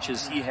as much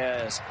as he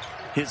has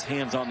his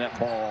hands on that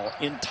ball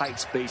in tight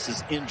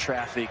spaces, in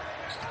traffic,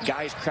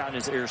 guys crowding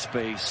his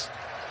airspace.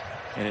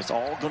 And it's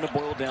all going to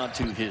boil down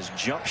to his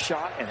jump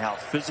shot and how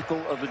physical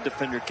of a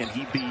defender can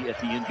he be at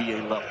the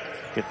NBA level.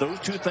 If those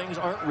two things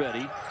aren't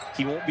ready,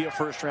 he won't be a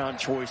first-round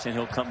choice and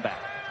he'll come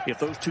back. If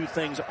those two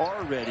things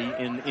are ready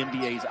in the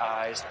NBA's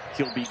eyes,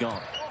 he'll be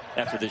gone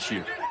after this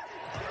year.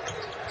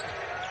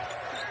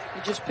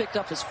 He just picked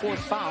up his 4th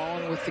foul,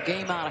 and with the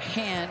game out of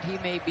hand, he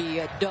may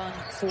be done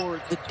for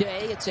the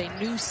day. It's a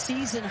new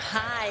season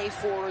high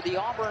for the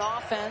Auburn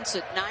offense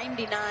at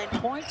 99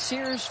 points.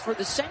 Here's for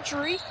the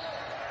century.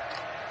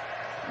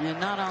 And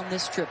not on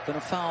this trip, and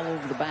a foul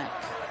over the back.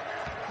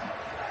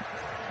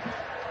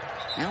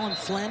 Alan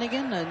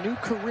Flanagan, a new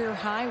career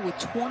high with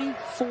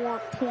 24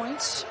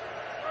 points.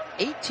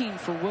 18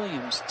 for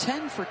Williams,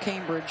 10 for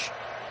Cambridge.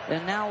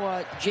 And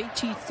now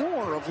J.T.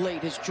 Thor of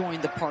late has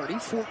joined the party.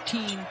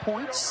 14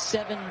 points,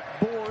 7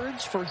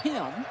 boards for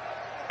him.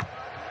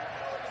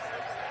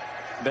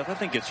 Beth, I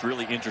think it's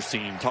really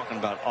interesting talking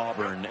about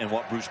Auburn and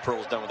what Bruce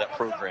Pearl's done with that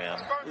program.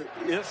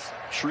 If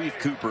Sharif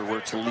Cooper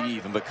were to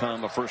leave and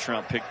become a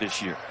first-round pick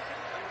this year,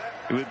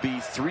 it would be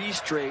 3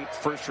 straight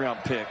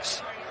first-round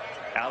picks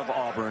out of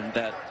Auburn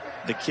that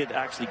the kid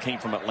actually came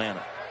from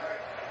Atlanta.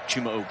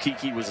 Chuma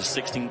Okeke was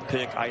a 16th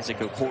pick. Isaac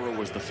Okoro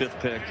was the 5th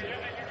pick.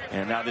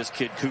 And now this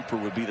kid Cooper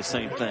would be the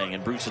same thing.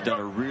 And Bruce has done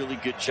a really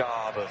good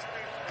job of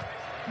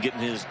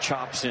getting his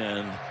chops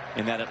in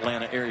that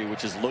Atlanta area,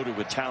 which is loaded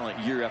with talent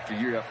year after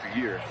year after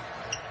year.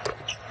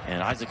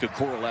 And Isaac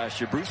Okoro last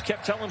year, Bruce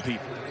kept telling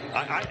people,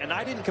 and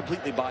I didn't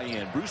completely buy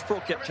in. Bruce Pearl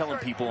kept telling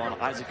people on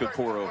Isaac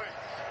Okoro,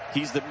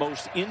 he's the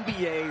most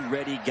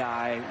NBA-ready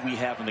guy we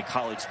have in the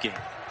college game.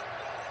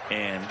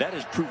 And that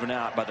is proven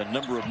out by the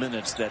number of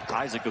minutes that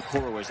Isaac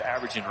Okoro is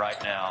averaging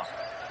right now.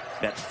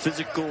 That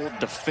physical,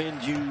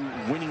 defend you,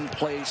 winning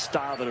play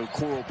style that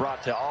Okoro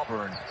brought to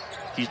Auburn,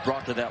 he's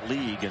brought to that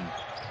league. And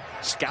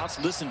scouts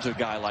listen to a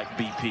guy like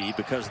BP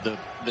because of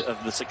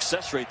the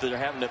success rate that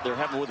they're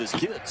having with his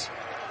kids.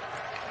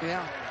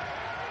 Yeah.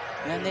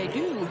 And they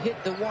do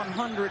hit the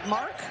 100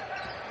 mark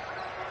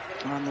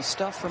on the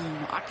stuff from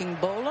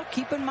Akingbola.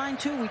 Keep in mind,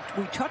 too,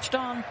 we touched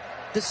on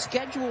the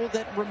schedule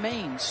that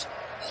remains.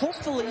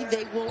 Hopefully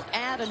they will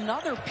add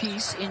another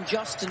piece in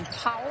Justin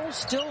Powell,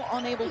 still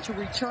unable to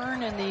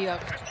return in the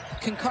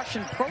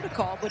concussion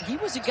protocol, but he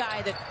was a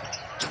guy that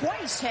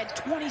twice had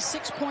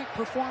 26-point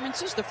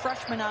performances, the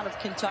freshman out of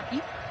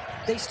Kentucky.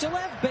 They still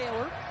have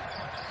Baylor.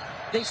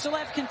 They still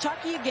have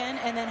Kentucky again.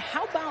 And then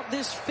how about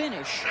this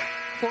finish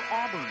for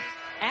Auburn?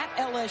 At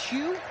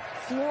LSU,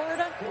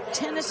 Florida,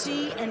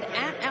 Tennessee, and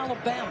at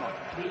Alabama.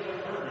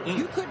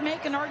 You could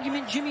make an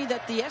argument, Jimmy,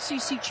 that the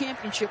SEC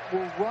championship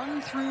will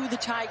run through the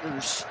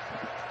Tigers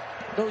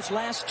those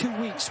last 2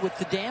 weeks with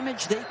the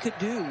damage they could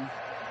do.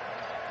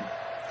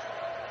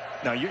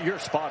 Now, you're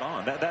spot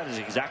on. That is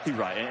exactly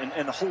right.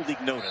 And the whole league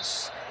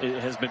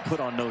has been put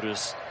on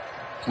notice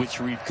with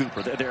Sharif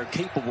Cooper. They're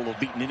capable of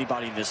beating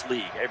anybody in this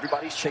league.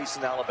 Everybody's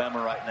chasing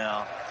Alabama right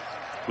now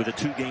with a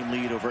 2-game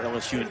lead over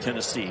LSU and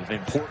Tennessee. An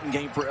important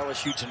game for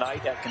LSU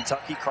tonight at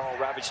Kentucky. Carl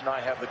Ravitch and I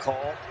have the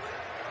call.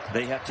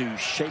 They have to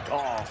shake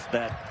off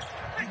that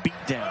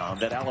beatdown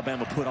that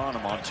Alabama put on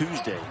them on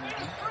Tuesday.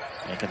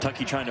 And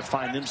Kentucky trying to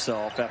find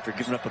themselves after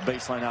giving up a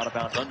baseline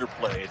out-of-bounds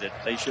underplay that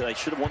they should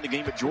have won the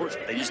game at Georgia.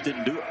 They just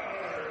didn't do it.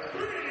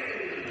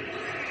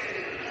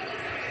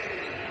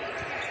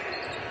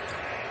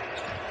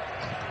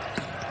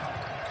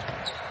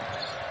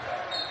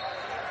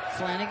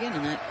 Flanagan,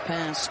 and that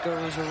pass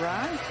goes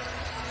awry.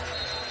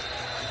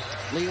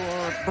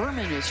 Leor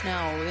Berman is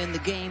now in the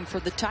game for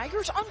the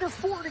Tigers. Under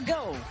 4 to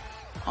go.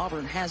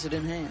 Auburn has it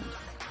in hand.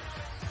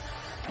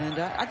 And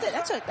I think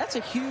that's a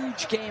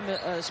huge game,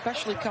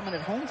 especially coming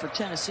at home for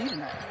Tennessee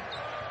tonight.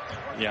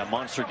 Yeah,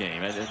 monster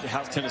game. And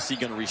how's Tennessee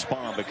going to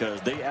respond? Because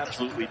they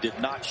absolutely did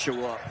not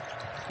show up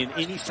in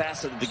any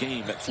facet of the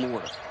game at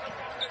Florida.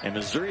 And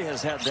Missouri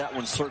has had that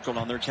one circled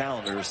on their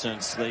calendar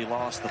since they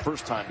lost the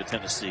first time to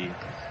Tennessee.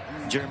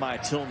 Jeremiah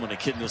Tillman, a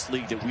kid in this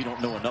league that we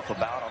don't know enough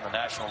about on the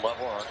national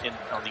level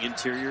or on the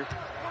interior.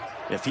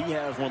 If he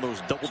has one of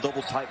those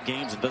double-double type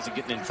games and doesn't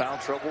get in foul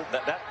trouble,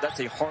 that's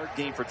a hard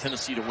game for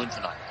Tennessee to win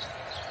tonight.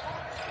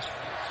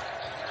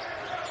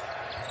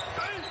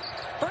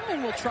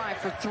 Berman will try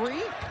for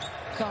three.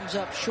 Comes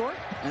up short,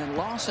 and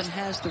Lawson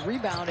has the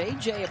rebound.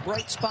 A.J. a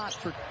bright spot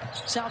for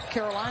South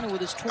Carolina with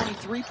his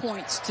 23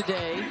 points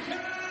today.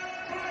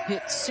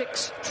 Hit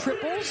 6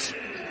 triples.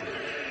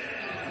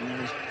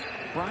 And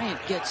Bryant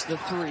gets the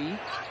three.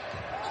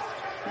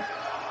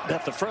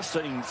 That the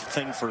frustrating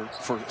thing for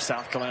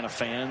South Carolina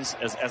fans,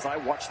 as I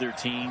watch their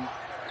team,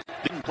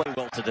 didn't play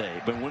well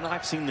today. But when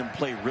I've seen them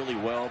play really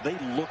well, they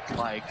look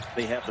like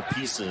they have the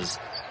pieces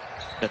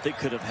that they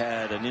could have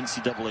had an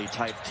NCAA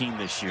type team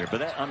this year.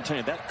 But I'm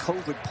telling you, that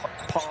COVID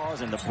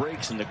pause and the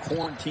breaks and the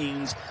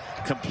quarantines,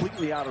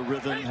 completely out of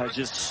rhythm, has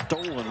just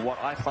stolen what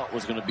I thought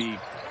was going to be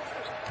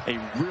a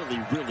really,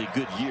 really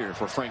good year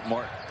for Frank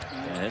Martin.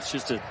 And it's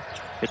just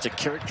it's a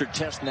character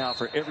test now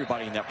for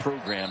everybody in that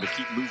program to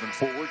keep moving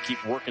forward,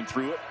 keep working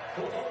through it.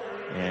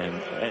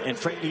 And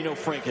Frank,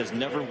 Frank has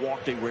never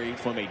walked away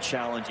from a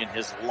challenge in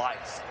his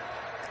life.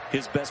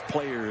 His best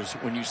players,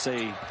 when you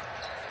say,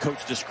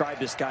 Coach, describe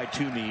this guy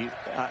to me,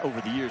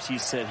 over the years, he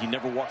said he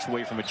never walks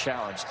away from a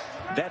challenge.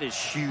 That is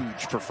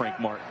huge for Frank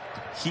Martin.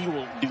 He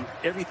will do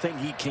everything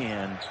he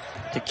can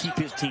to keep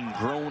his team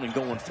growing and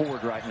going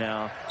forward right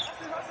now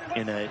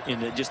in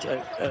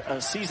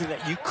a season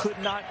that you could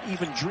not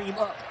even dream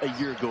up a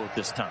year ago at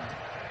this time.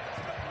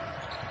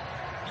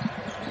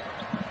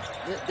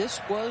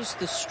 This was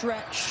the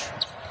stretch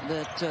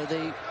that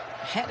they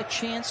had a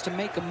chance to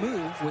make a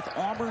move with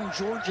Auburn,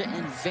 Georgia,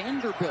 and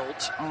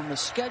Vanderbilt on the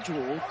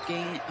schedule.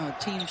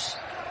 Teams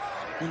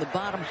in the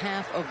bottom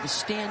half of the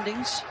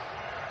standings.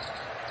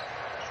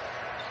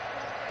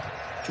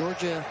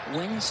 Georgia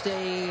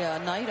Wednesday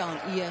night on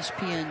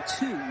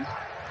ESPN2.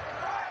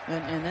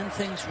 And then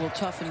things will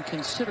toughen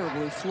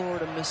considerably.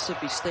 Florida,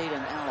 Mississippi State,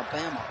 and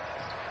Alabama.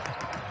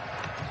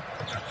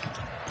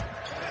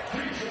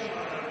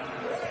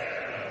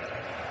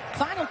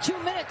 Final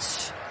 2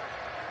 minutes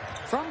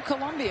from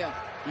Columbia.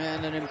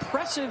 And an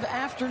impressive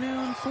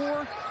afternoon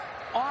for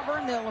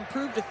Auburn. They'll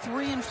improve to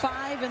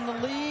 3-5 in the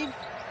league.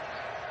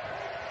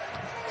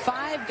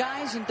 5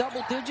 guys in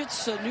double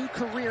digits. A new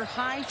career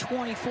high,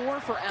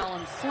 24 for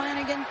Alan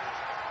Flanagan.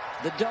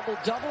 The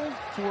double-double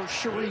for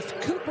Sharif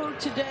Cooper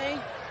today,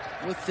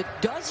 with the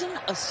 12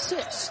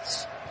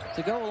 assists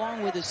to go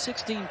along with his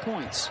 16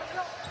 points.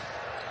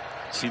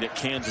 See, that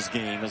Kansas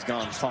game has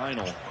gone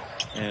final,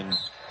 and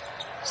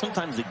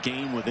sometimes the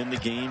game within the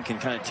game can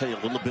kind of tell you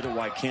a little bit of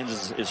why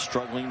Kansas is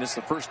struggling. This is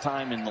the first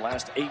time in the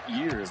last 8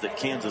 years that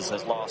Kansas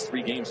has lost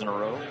 3 games in a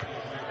row.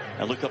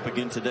 I look up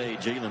again today,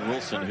 Jalen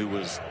Wilson, who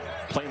was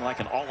playing like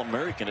an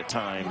All-American at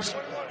times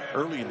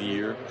early in the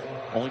year,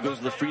 only goes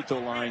to the free throw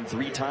line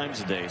 3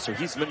 times a day. So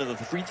he's been to the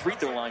free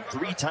throw line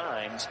 3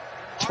 times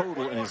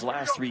total in his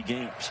last 3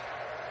 games.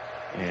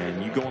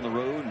 And you go on the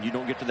road and you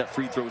don't get to that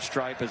free throw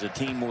stripe as a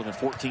team more than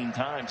 14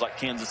 times like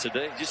Kansas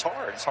today. It's just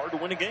hard. It's hard to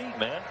win a game,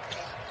 man.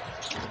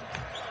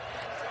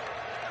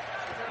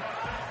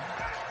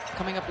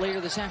 Coming up later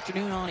this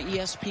afternoon on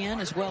ESPN,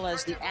 as well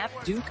as the app,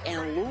 Duke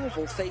and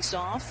Louisville face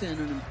off in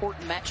an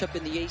important matchup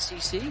in the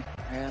ACC.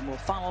 And we'll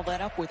follow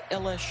that up with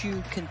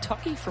LSU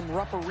Kentucky from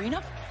Rupp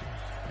Arena.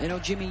 I know,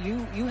 Jimmy,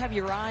 you have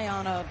your eye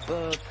on a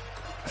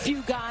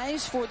few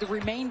guys for the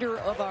remainder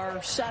of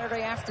our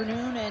Saturday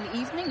afternoon and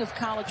evening of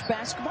college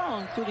basketball,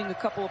 including a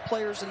couple of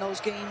players in those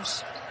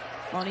games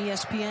on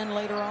ESPN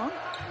later on.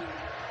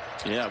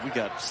 Yeah, we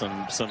got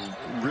some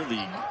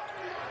really,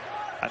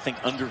 I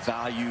think,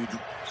 undervalued,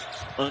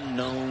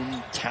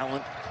 unknown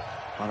talent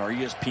on our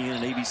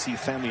ESPN and ABC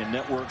family of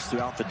networks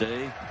throughout the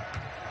day.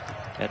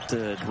 That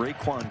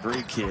Raekwon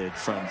Gray kid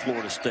from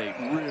Florida State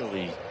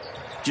really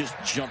just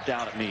jumped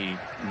out at me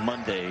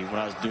Monday when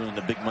I was doing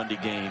the Big Monday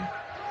game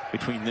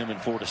between them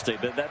and Florida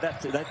State.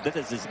 That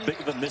is as big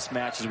of a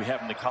mismatch as we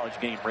have in the college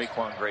game.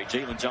 Raekwon Gray,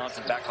 Jalen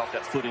Johnson back off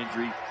that foot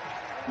injury,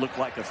 looked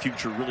like a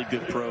future really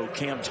good pro.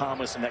 Cam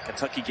Thomas in that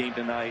Kentucky game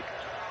tonight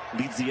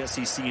leads the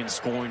SEC in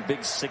scoring. Big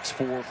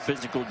 6'4",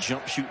 physical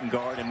jump shooting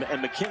guard.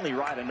 And McKinley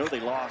Wright, I know they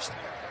lost,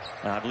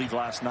 I believe,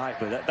 last night,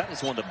 but that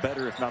is one of the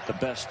better, if not the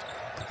best,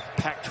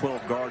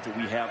 Pac-12 guards that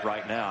we have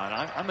right now. And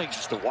I'm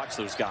anxious to watch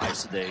those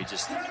guys today.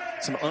 Just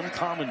some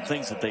uncommon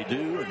things that they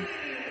do, and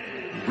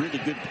really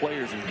good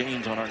players and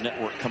games on our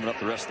network coming up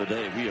the rest of the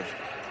day. We have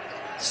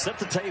set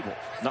the table.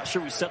 Not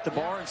sure we set the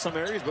bar in some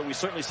areas, but we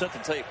certainly set the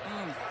table.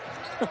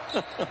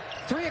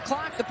 3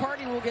 o'clock, the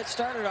party will get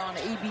started on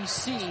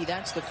ABC.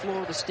 That's the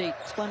Florida State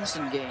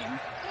Clemson game.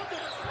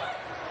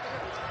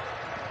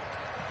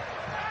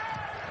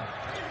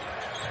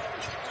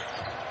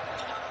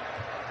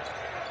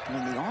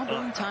 And the Auburn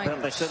Auburn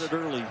Tigers. I said it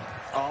early.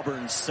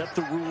 Auburn set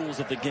the rules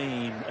of the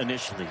game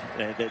initially.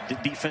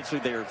 Defensively,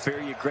 they are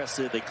very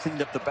aggressive. They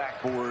cleaned up the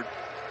backboard.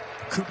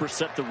 Cooper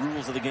set the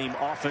rules of the game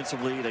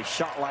offensively. They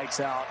shot lights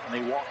out, and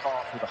they walk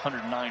off with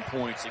 109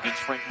 points against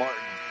Frank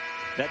Martin.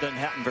 That doesn't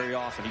happen very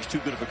often. He's too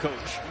good of a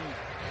coach.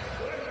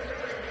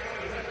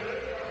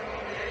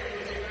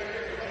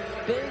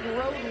 Big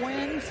road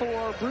win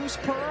for Bruce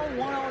Pearl,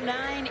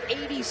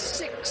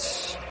 109-86.